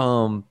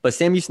 But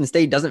Sam Houston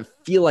State doesn't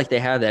feel like they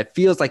have that. It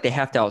feels like they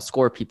have to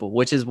outscore people,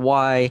 which is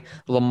why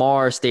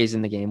Lamar stays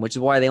in the game, which is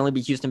why they only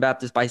beat Houston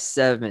Baptist by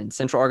 7,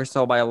 Central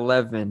Arkansas by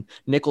 11,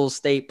 Nichols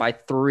State by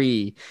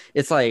 3.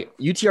 It's like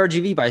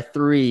UTRGV by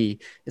 3.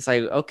 It's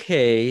like,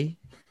 okay,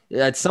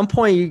 at some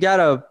point you got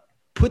to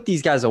put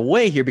these guys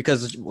away here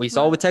because we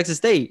saw with Texas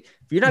State,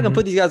 if you're not going to Mm-hmm.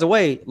 put these guys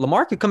away,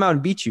 Lamar could come out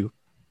and beat you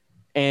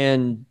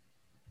and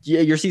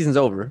your season's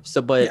over.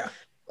 So, but Yeah.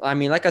 I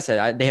mean, like I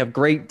said, they have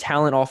great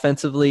talent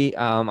offensively.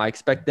 I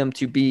expect them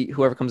to beat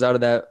whoever comes out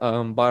of that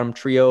bottom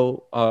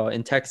trio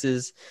in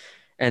Texas,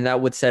 and that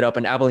would set up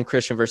an Abilene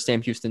Christian versus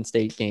Sam Houston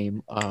State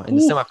game in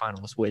the Ooh,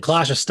 semifinals. Which,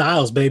 clash of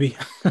styles, baby.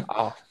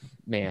 oh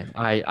man,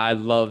 I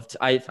loved.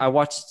 I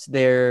watched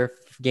their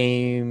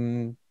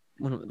game.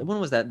 When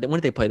was that? When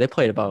did they play? They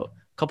played about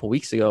a couple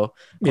weeks ago. I want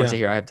to Yeah. say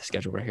here. I have the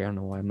schedule right here. I don't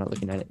know why I'm not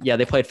looking at it. Yeah,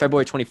 they played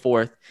February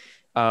 24th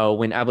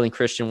when Abilene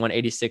Christian won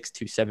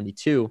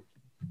 86-72.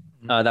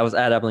 That was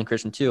at Abilene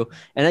Christian too.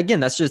 And again,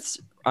 that's just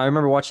I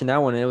remember watching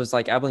that one and it was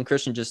like Abilene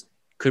Christian just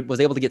was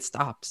able to get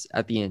stops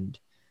at the end.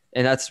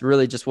 And that's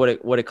really just what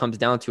it comes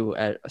down to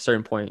at a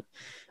certain point.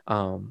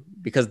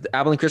 Because the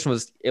Abilene Christian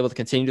was able to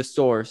continue to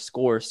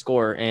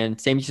score. And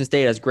Sam Houston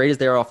State, as great as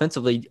they are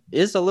offensively,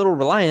 is a little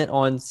reliant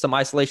on some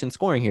isolation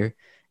scoring here.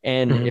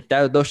 And Mm-hmm.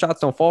 if those shots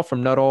don't fall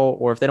from Nuttall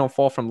or if they don't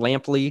fall from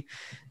Lampley,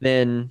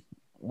 then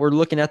we're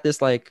looking at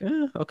this like,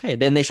 okay.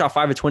 Then they shot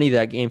 5 of 20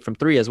 that game from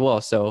 3 as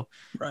well. So,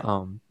 Right.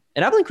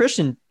 and Abilene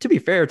Christian, to be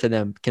fair to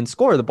them, can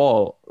score the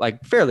ball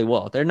like fairly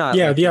well. They're not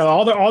Yeah, like yeah.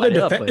 All their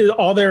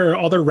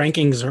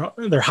rankings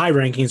are their high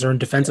rankings are in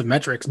defensive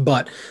metrics.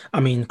 But I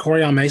mean,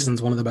 Corian Mason's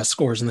one of the best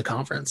scorers in the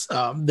conference.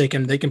 They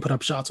can put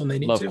up shots when they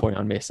need love to.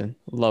 Corian Mason.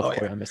 Love Oh yeah,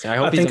 Corian Mason. I I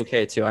hope he's think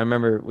okay too. I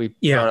remember we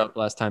yeah. brought up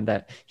last time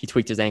that he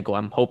tweaked his ankle.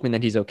 I'm hoping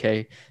that he's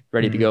okay,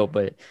 ready to Mhm. go.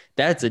 But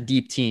that's a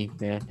deep team,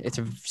 man. It's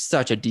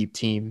such a deep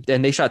team.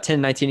 And they shot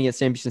 10-19 against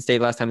Sam Houston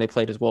State last time they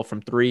played as well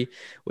from 3,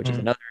 which is Mhm.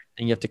 another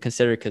thing you have to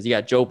consider because you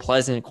got Joe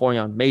Pleasant,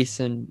 Corian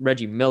Mason,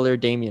 Reggie Miller,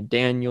 Damian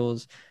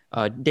Daniels.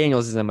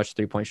 Daniels isn't much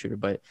 3-point shooter,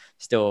 but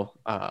still.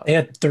 They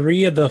had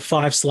 3 of the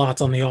 5 slots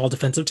on the all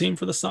defensive team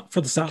for the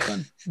South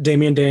End.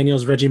 Damian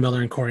Daniels, Reggie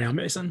Miller, and Corian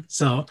Mason.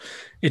 So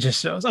it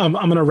just shows. I'm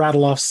going to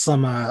rattle off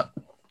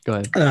Go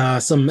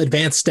ahead. some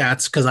advanced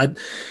stats because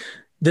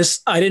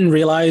I didn't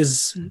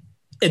realize.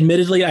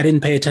 Admittedly, I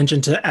didn't pay attention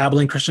to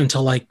Abilene Christian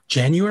until like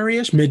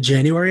January-ish,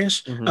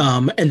 mid-January-ish.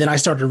 Mm-hmm. And then I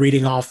started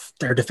reading off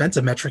their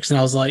defensive metrics and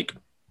I was like,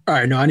 all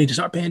right, no, I need to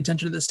start paying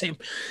attention to this team.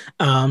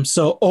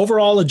 So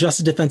overall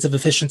adjusted defensive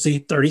efficiency,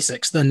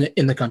 36th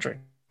in the country.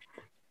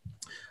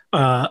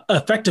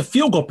 Effective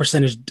field goal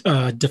percentage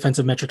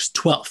defensive metrics,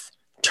 12th.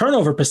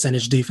 Turnover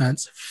percentage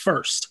defense,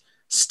 1st.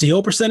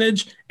 Steal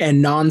percentage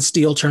and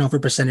non-steal turnover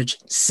percentage,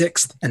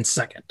 6th and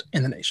 2nd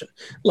in the nation.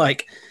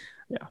 Like,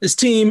 yeah. This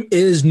team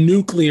is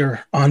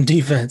nuclear on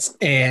defense.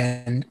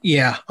 And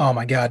yeah, oh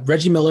my God.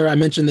 Reggie Miller, I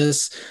mentioned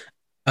this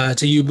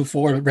to you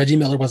before, but Reggie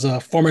Miller was a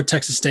former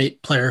Texas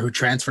State player who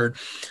transferred.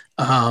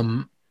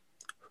 Kind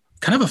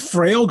of a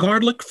frail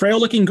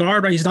looking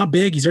guard, right? He's not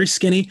big. He's very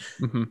skinny.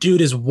 Mm-hmm.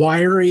 Dude is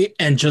wiry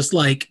and just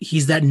like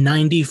he's that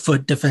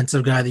 90-foot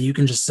defensive guy that you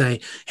can just say,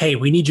 hey,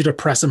 we need you to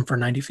press him for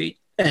 90 feet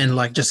and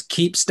like just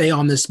stay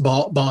on this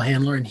ball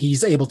handler. And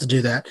he's able to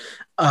do that.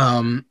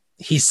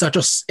 He's such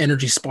a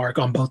energy spark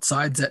on both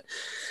sides that,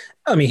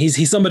 I mean,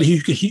 he's somebody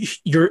who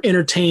you're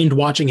entertained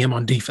watching him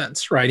on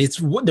defense, right?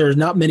 There's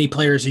not many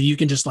players who you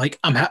can just like,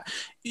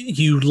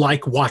 you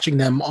like watching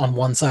them on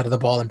one side of the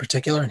ball in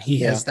particular. And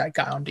he is that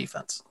guy on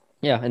defense.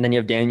 Yeah, and then you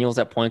have Daniels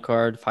at point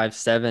guard,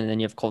 5'7", and then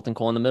you have Colton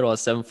Cole in the middle at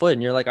 7 foot,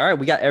 and you're like, all right,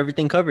 we got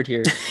everything covered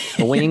here,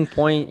 the wing,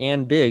 point,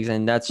 and bigs,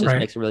 and that's just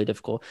makes it really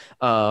difficult.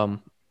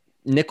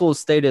 Nichols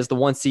State is the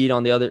 1 seed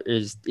on the other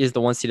is the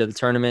 1 seed of the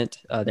tournament.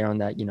 They're on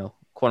that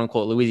quote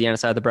unquote Louisiana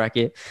side of the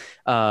bracket.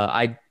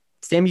 I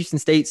Sam Houston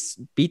State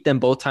beat them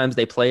both times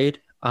they played.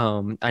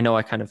 I know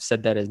I kind of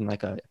said that in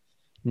like a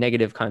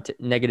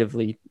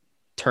negatively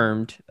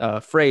termed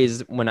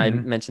phrase when I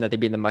mentioned that they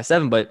beat them by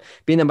 7, but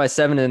beating them by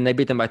 7 and they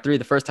beat them by 3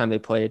 the first time they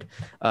played.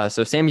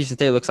 So Sam Houston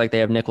State looks like they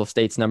have Nicholls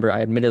State's number. I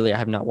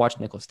have not watched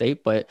Nicholls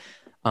State, but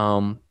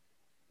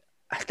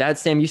that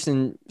Sam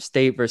Houston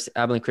State versus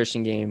Abilene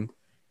Christian game,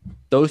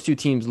 those two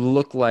teams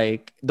look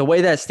like the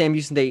way that Sam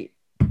Houston State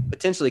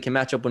potentially can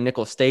match up with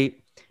Nicholls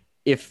State.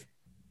 If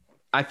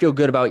I feel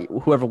good about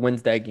whoever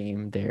wins that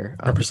game there,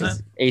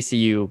 100%.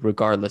 ACU,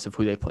 regardless of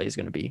who they play, is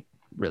going to be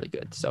really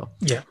good. So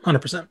yeah,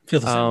 100%. Feel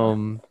the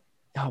same.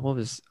 What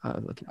was I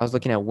was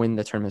looking at when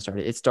the tournament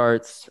started. It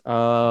starts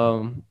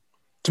tomorrow.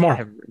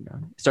 It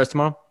starts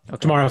tomorrow. Okay.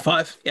 Tomorrow at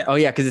 5. Yeah. Oh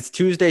yeah, because it's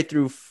Tuesday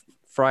through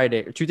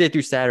Friday, or Tuesday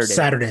through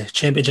Saturday.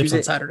 Championships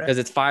on Saturday. Because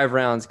it's 5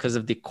 rounds because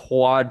of the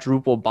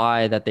quadruple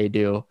bye that they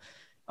do.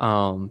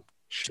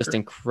 Just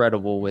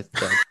incredible with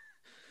the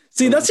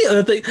See, that's the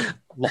other thing.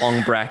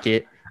 Long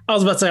bracket. I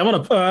was about to say,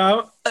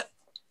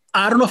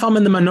 I don't know if I'm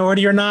in the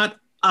minority or not.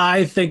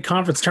 I think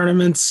conference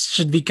tournaments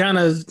should be kind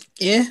of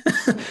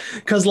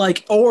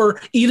because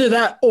or either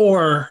that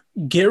or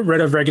get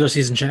rid of regular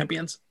season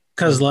champions.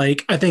 Because I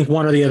think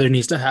one or the other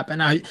needs to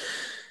happen.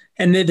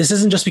 And this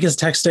isn't just because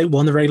Texas State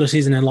won the regular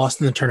season and lost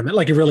in the tournament.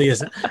 It really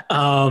isn't.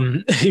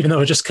 Even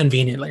though it's just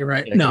conveniently,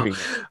 right? Yeah, no,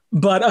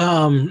 but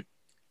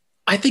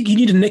I think you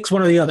need to nix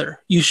one or the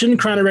other. You shouldn't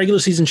crown a regular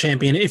season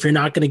champion if you're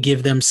not going to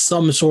give them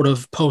some sort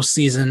of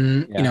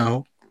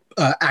postseason,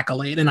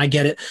 accolade. And I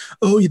get it.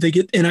 Oh, they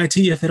get NIT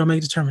if they don't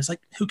make the tournament. It's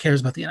like, who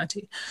cares about the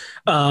NIT?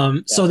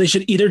 So they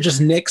should either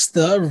just nix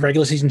the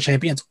regular season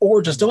champions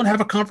or just don't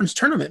have a conference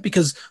tournament,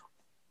 because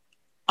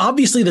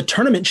obviously the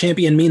tournament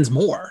champion means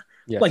more.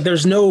 Yes.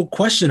 There's no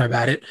question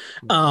about it.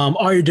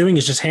 All you're doing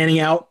is just handing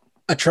out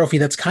a trophy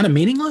that's kind of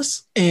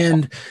meaningless.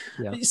 And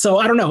so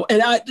I don't know.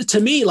 And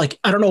to me,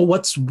 I don't know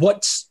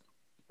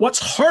what's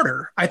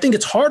harder. I think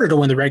it's harder to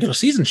win the regular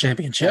season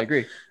championship. I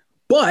agree.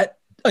 But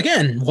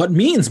again, what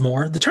means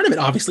more? The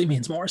tournament obviously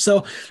means more.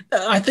 So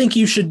I think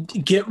you should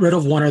get rid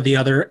of one or the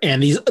other.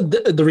 And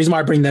the reason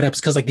why I bring that up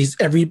is because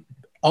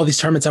all these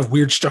tournaments have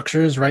weird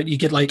structures, right? You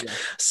get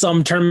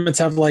some tournaments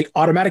have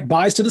automatic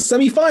buys to the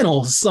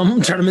semifinals. Some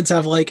tournaments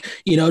have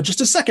just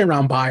a second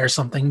round buy or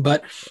something,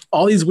 but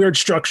all these weird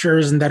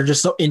structures and that are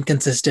just so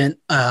inconsistent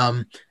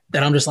that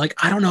I'm just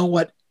I don't know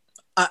what,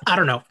 I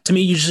don't know. To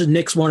me, you should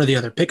nix one or the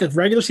other. Pick a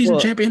regular season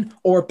champion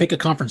or pick a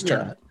conference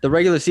tournament. The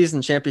regular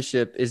season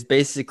championship is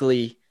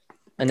basically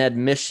an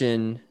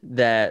admission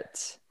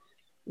that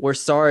we're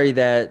sorry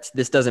that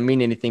this doesn't mean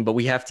anything, but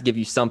we have to give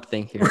you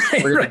something here.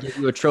 We're going to give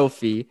you a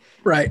trophy.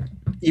 Right.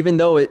 Even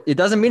though it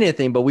doesn't mean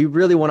anything, but we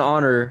really want to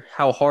honor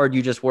how hard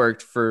you just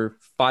worked for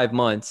 5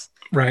 months.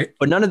 Right.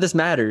 But none of this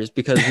matters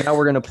because now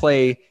we're going to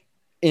play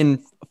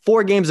in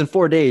 4 games in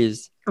 4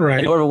 days. Right.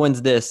 And whoever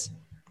wins this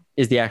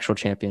is the actual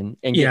champion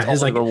and gets all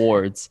the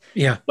rewards.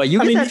 Yeah. But you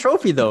get that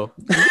trophy though.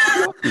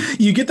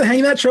 You get to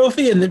hang that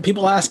trophy, and then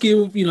people ask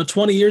you,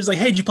 20 years,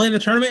 hey, did you play in the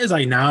tournament? It's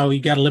no, you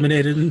got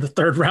eliminated in the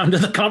 3rd round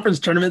of the conference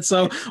tournament.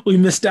 So we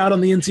missed out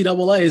on the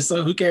NCAA.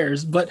 So who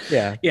cares? But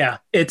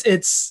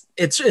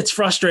it's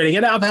frustrating.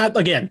 And I've had,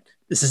 again,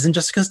 this isn't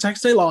just because Texas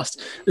State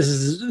lost. This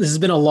has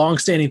been a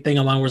long-standing thing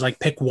along where it's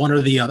pick one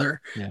or the other.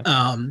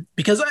 Yeah.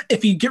 Because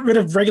if you get rid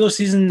of regular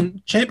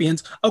season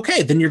champions,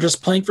 okay, then you're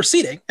just playing for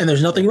seeding, and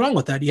there's nothing wrong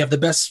with that. You have the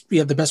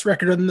best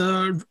record in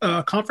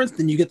the conference,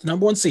 then you get the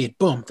number 1 seed.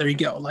 Boom, there you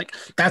go.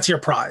 That's your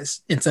prize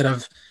instead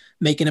of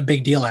making a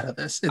big deal out of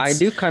this. I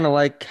do kind of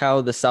like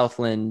how the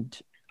Southland.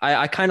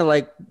 I kind of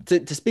like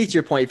to speak to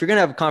your point. If you're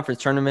gonna have a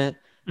conference tournament.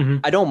 Mm-hmm.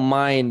 I don't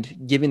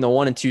mind giving the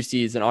 1 and 2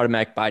 seeds an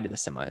automatic bye to the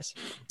semis.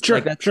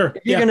 Sure, sure.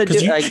 You're gonna do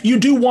you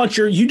do want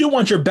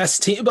your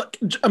best team, but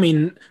I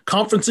mean,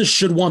 conferences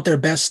should want their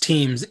best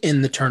teams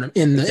in the tournament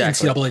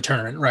NCAA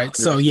tournament, right?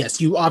 So yes,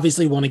 you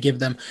obviously want to give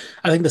them.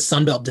 I think the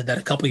Sun Belt did that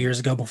a couple of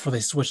years ago before they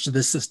switched to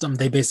this system.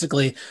 They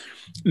basically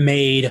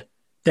made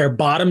their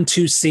bottom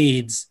 2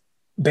 seeds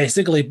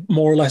basically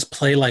more or less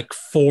play 4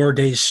 or 5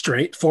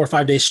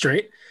 days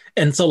straight,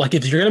 and so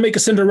if you're gonna make a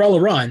Cinderella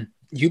run.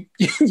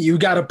 You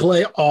got to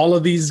play all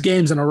of these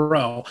games in a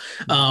row.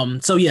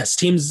 So yes,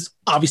 teams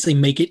obviously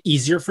make it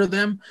easier for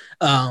them.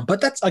 But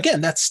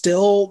that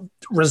still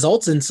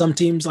results in some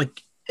teams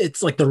it's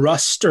the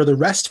rust or the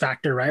rest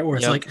factor, right? Where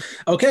it's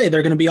okay,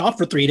 they're going to be off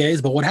for 3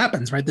 days, but what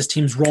happens, right? This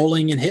team's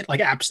rolling and hit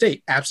App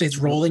State. App State's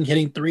rolling,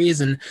 hitting threes,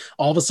 and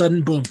all of a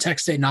sudden, boom,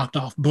 Texas State knocked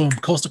off. Boom,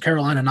 Coastal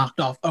Carolina knocked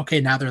off. Okay,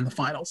 now they're in the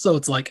finals. So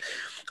it's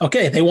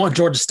okay, they want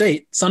Georgia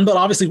State. Sunbelt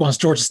obviously wants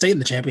Georgia State in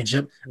the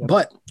championship,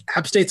 but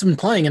App State's been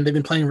playing, and they've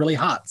been playing really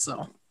hot.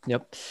 So,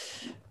 yep.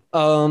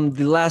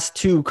 The last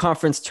 2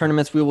 conference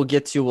tournaments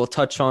we'll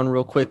touch on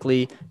real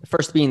quickly. The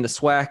first being the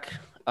SWAC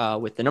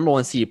with the number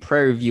 1 seed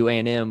Prairie View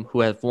A&M, who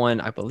have won,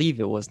 I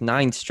believe it was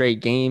 9 straight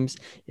games.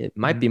 It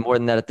might be more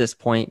than that at this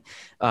point.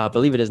 I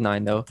believe it is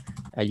 9 though.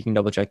 You can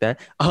double check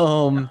that.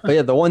 But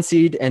yeah, the 1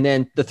 seed and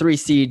then the 3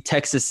 seed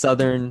Texas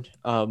Southern,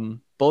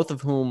 both of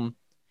whom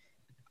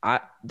I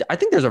I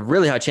think there's a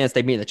really high chance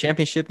they meet in the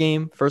championship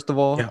game, first of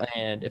all. Yeah.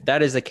 And if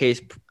that is the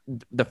case,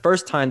 the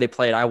first time they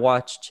played,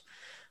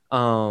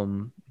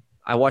 um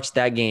I watched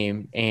that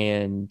game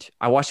and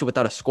I watched it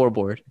without a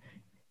scoreboard.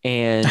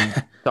 And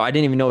so I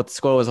didn't even know what the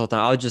score was the whole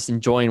time. I was just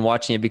enjoying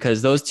watching it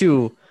because those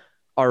two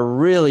are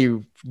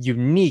really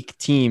unique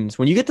teams.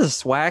 When you get to the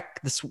SWAC,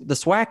 the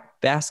SWAC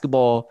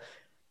basketball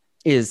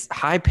is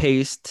high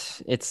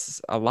paced.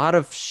 It's a lot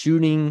of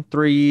shooting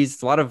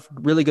threes, a lot of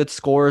really good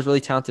scores,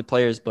 really talented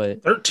players,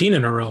 but 13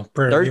 in a row.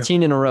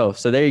 13 in a row.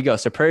 So there you go.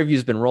 So Prairie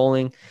View's been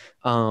rolling.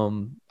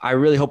 I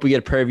really hope we get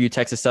a Prairie View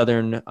Texas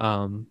Southern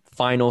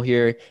final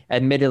here.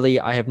 Admittedly,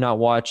 I have not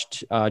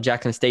watched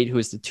Jackson State, who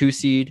is the 2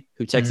 seed,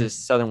 who Texas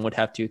Southern would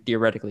have to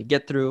theoretically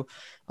get through,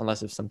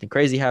 unless if something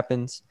crazy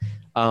happens.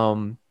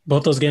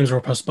 Both those games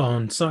were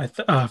postponed, so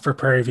for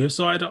Prairie View.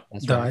 So I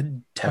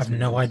have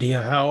no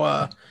idea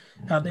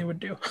how they would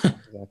do.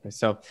 Exactly.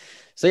 So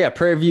yeah,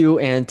 Prairie View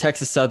and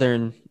Texas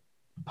Southern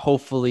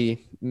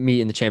hopefully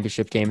meet in the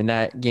championship game, and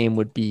that game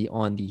would be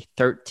on the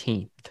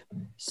 13th.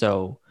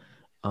 So,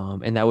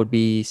 and that would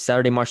be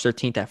Saturday, March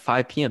 13th at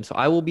 5 p.m. So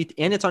I will be,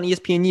 and it's on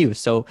ESPNU.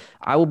 So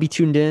I will be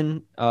tuned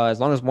in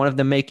as long as one of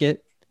them make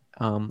it.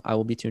 I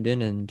will be tuned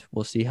in, and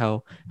we'll see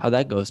how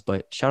that goes.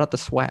 But shout out to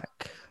SWAC.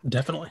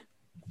 Definitely.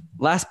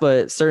 Last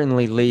but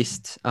certainly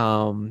least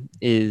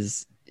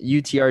is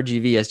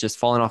UTRGV has just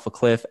fallen off a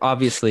cliff.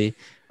 Obviously,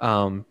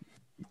 with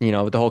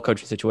the whole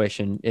coaching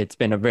situation, it's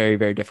been a very,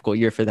 very difficult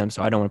year for them.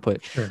 So I don't want to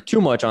put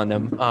too much on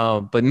them.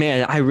 But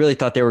man, I really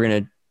thought they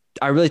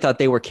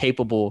were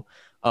capable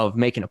of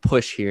making a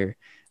push here.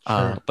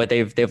 But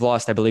they've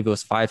lost, I believe it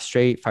was 5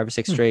 or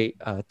 6 straight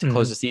to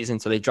close the season.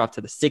 So they dropped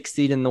to the 6th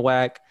seed in the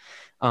WAC.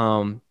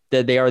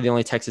 They are the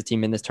only Texas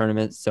team in this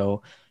tournament.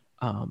 So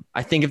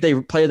I think if they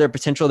play their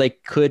potential, they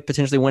could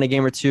potentially win a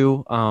game or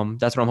two.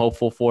 That's what I'm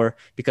hopeful for,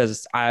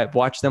 because I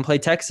watched them play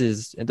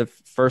Texas in the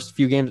first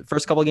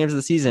couple of games of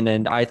the season,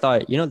 and I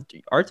thought,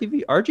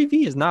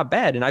 RGV is not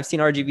bad, and I've seen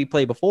RGV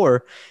play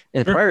before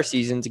in prior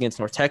seasons against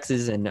North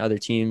Texas and other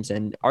teams,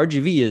 and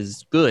RGV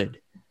is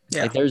good.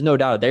 Yeah. Like, there's no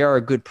doubt they are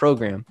a good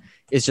program.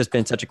 It's just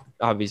been such a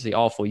obviously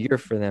awful year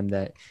for them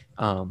that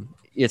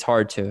it's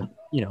hard to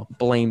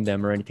blame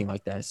them or anything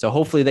like that. So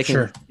hopefully they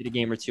can get a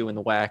game or two in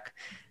the WAC.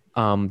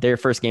 Their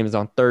first game is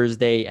on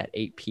Thursday at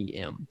 8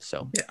 p.m.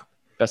 So yeah,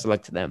 best of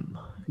luck to them.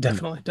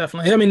 Definitely.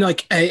 I mean,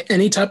 like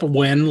any type of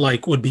win,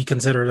 like, would be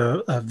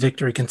considered a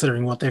victory,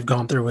 considering what they've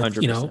gone through with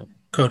 100%.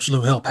 Coach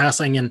Lou Hill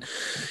passing, and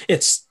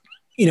it's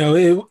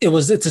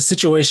it's a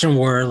situation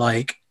where,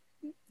 like,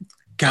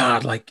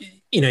 God, like,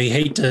 you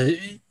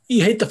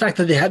hate the fact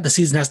that the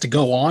season has to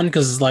go on,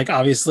 because, like,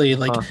 obviously,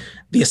 like,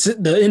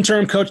 the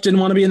interim coach didn't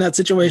want to be in that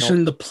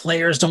situation. Nope. The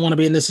players don't want to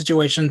be in this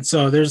situation.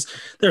 So there's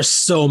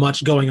so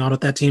much going on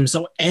with that team.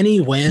 So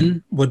any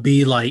win would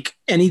be like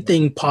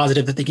anything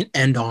positive that they can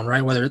end on,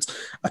 right? Whether it's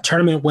a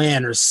tournament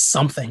win or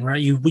something,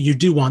 right? You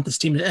do want this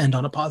team to end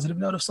on a positive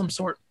note of some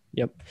sort.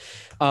 Yep.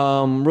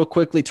 Real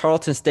quickly,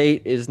 Tarleton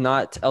State is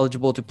not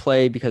eligible to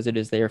play because it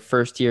is their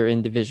first year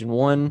in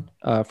Division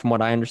I, from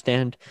what I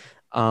understand.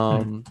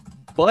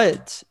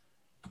 But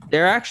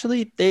they're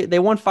actually they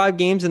won 5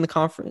 games in the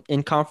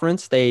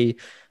conference. They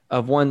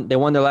won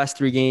their last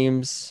 3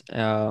 games.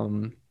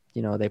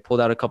 They pulled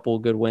out a couple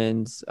of good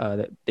wins.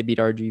 They beat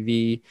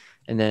RGV,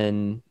 and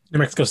then New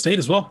Mexico State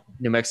as well.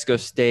 New Mexico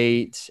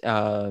State.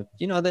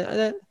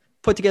 They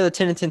put together a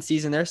 10-10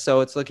 season there,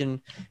 so it's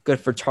looking good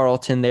for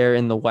Tarleton there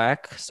in the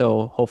WAC.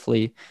 So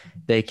hopefully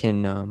they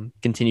can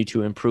continue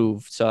to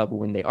improve. So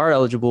when they are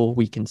eligible,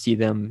 we can see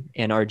them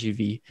and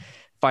RGV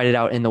fight it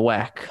out in the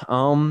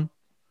WAC.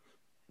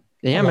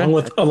 Yeah,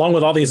 along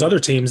with all these other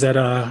teams that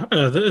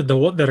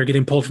that are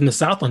getting pulled from the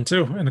Southland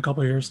too in a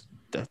couple of years.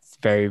 That's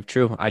very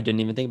true. I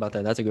didn't even think about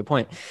that. That's a good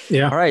point.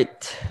 Yeah. All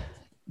right.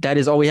 That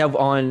is all we have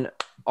on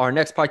our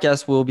next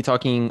podcast. We'll be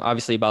talking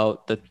obviously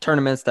about the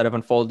tournaments that have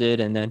unfolded,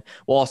 and then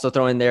we'll also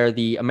throw in there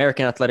the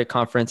American Athletic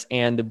Conference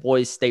and the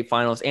boys state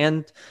finals,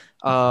 and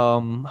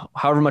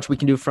however much we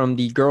can do from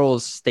the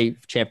girls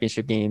state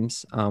championship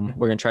games. We're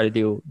going to try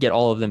to get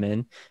all of them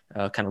in,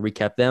 kind of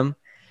recap them.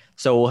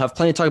 So we'll have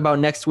plenty to talk about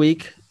next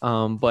week.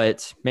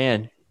 But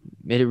man,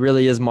 it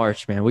really is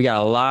March, man. We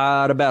got a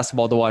lot of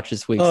basketball to watch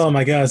this week. Oh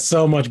my God,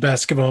 so much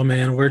basketball,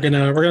 man. We're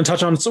gonna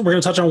touch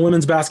on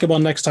women's basketball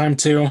next time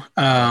too.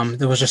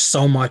 There was just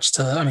so much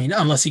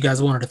unless you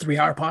guys wanted a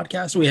 3-hour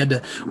podcast, we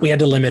had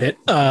to limit it.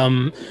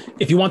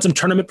 If you want some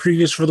tournament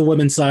previews for the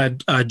women's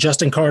side,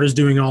 Justin Carter's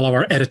doing all of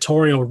our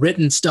editorial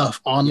written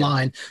stuff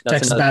online,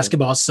 Texas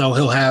basketball. So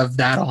he'll have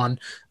that on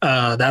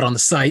the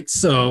site.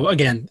 So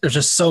again, there's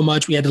just so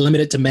much. We had to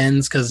limit it to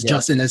men's because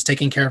Justin is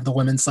taking care of the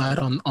women's side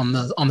on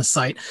the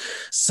site.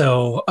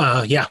 So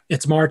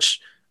it's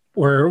March.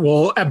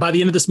 We'll by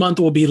the end of this month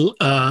we'll be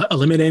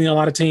eliminating a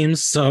lot of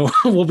teams. So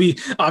we'll be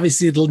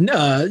obviously being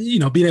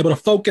able to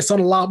focus on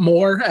a lot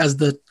more as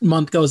the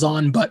month goes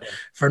on. But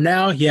for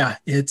now,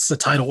 it's a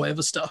tidal wave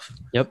of stuff.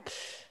 Yep.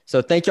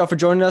 So thank y'all for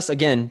joining us.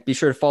 Again, be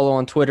sure to follow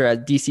on Twitter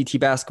at DCT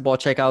Basketball.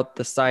 Check out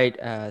the site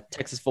at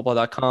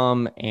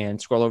texasfootball.com and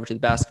scroll over to the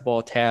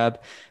basketball tab.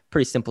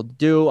 Pretty simple to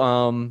do.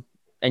 And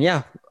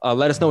yeah,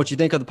 let us know what you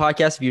think of the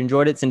podcast. If you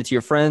enjoyed it, send it to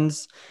your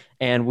friends,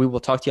 and we will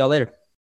talk to y'all later.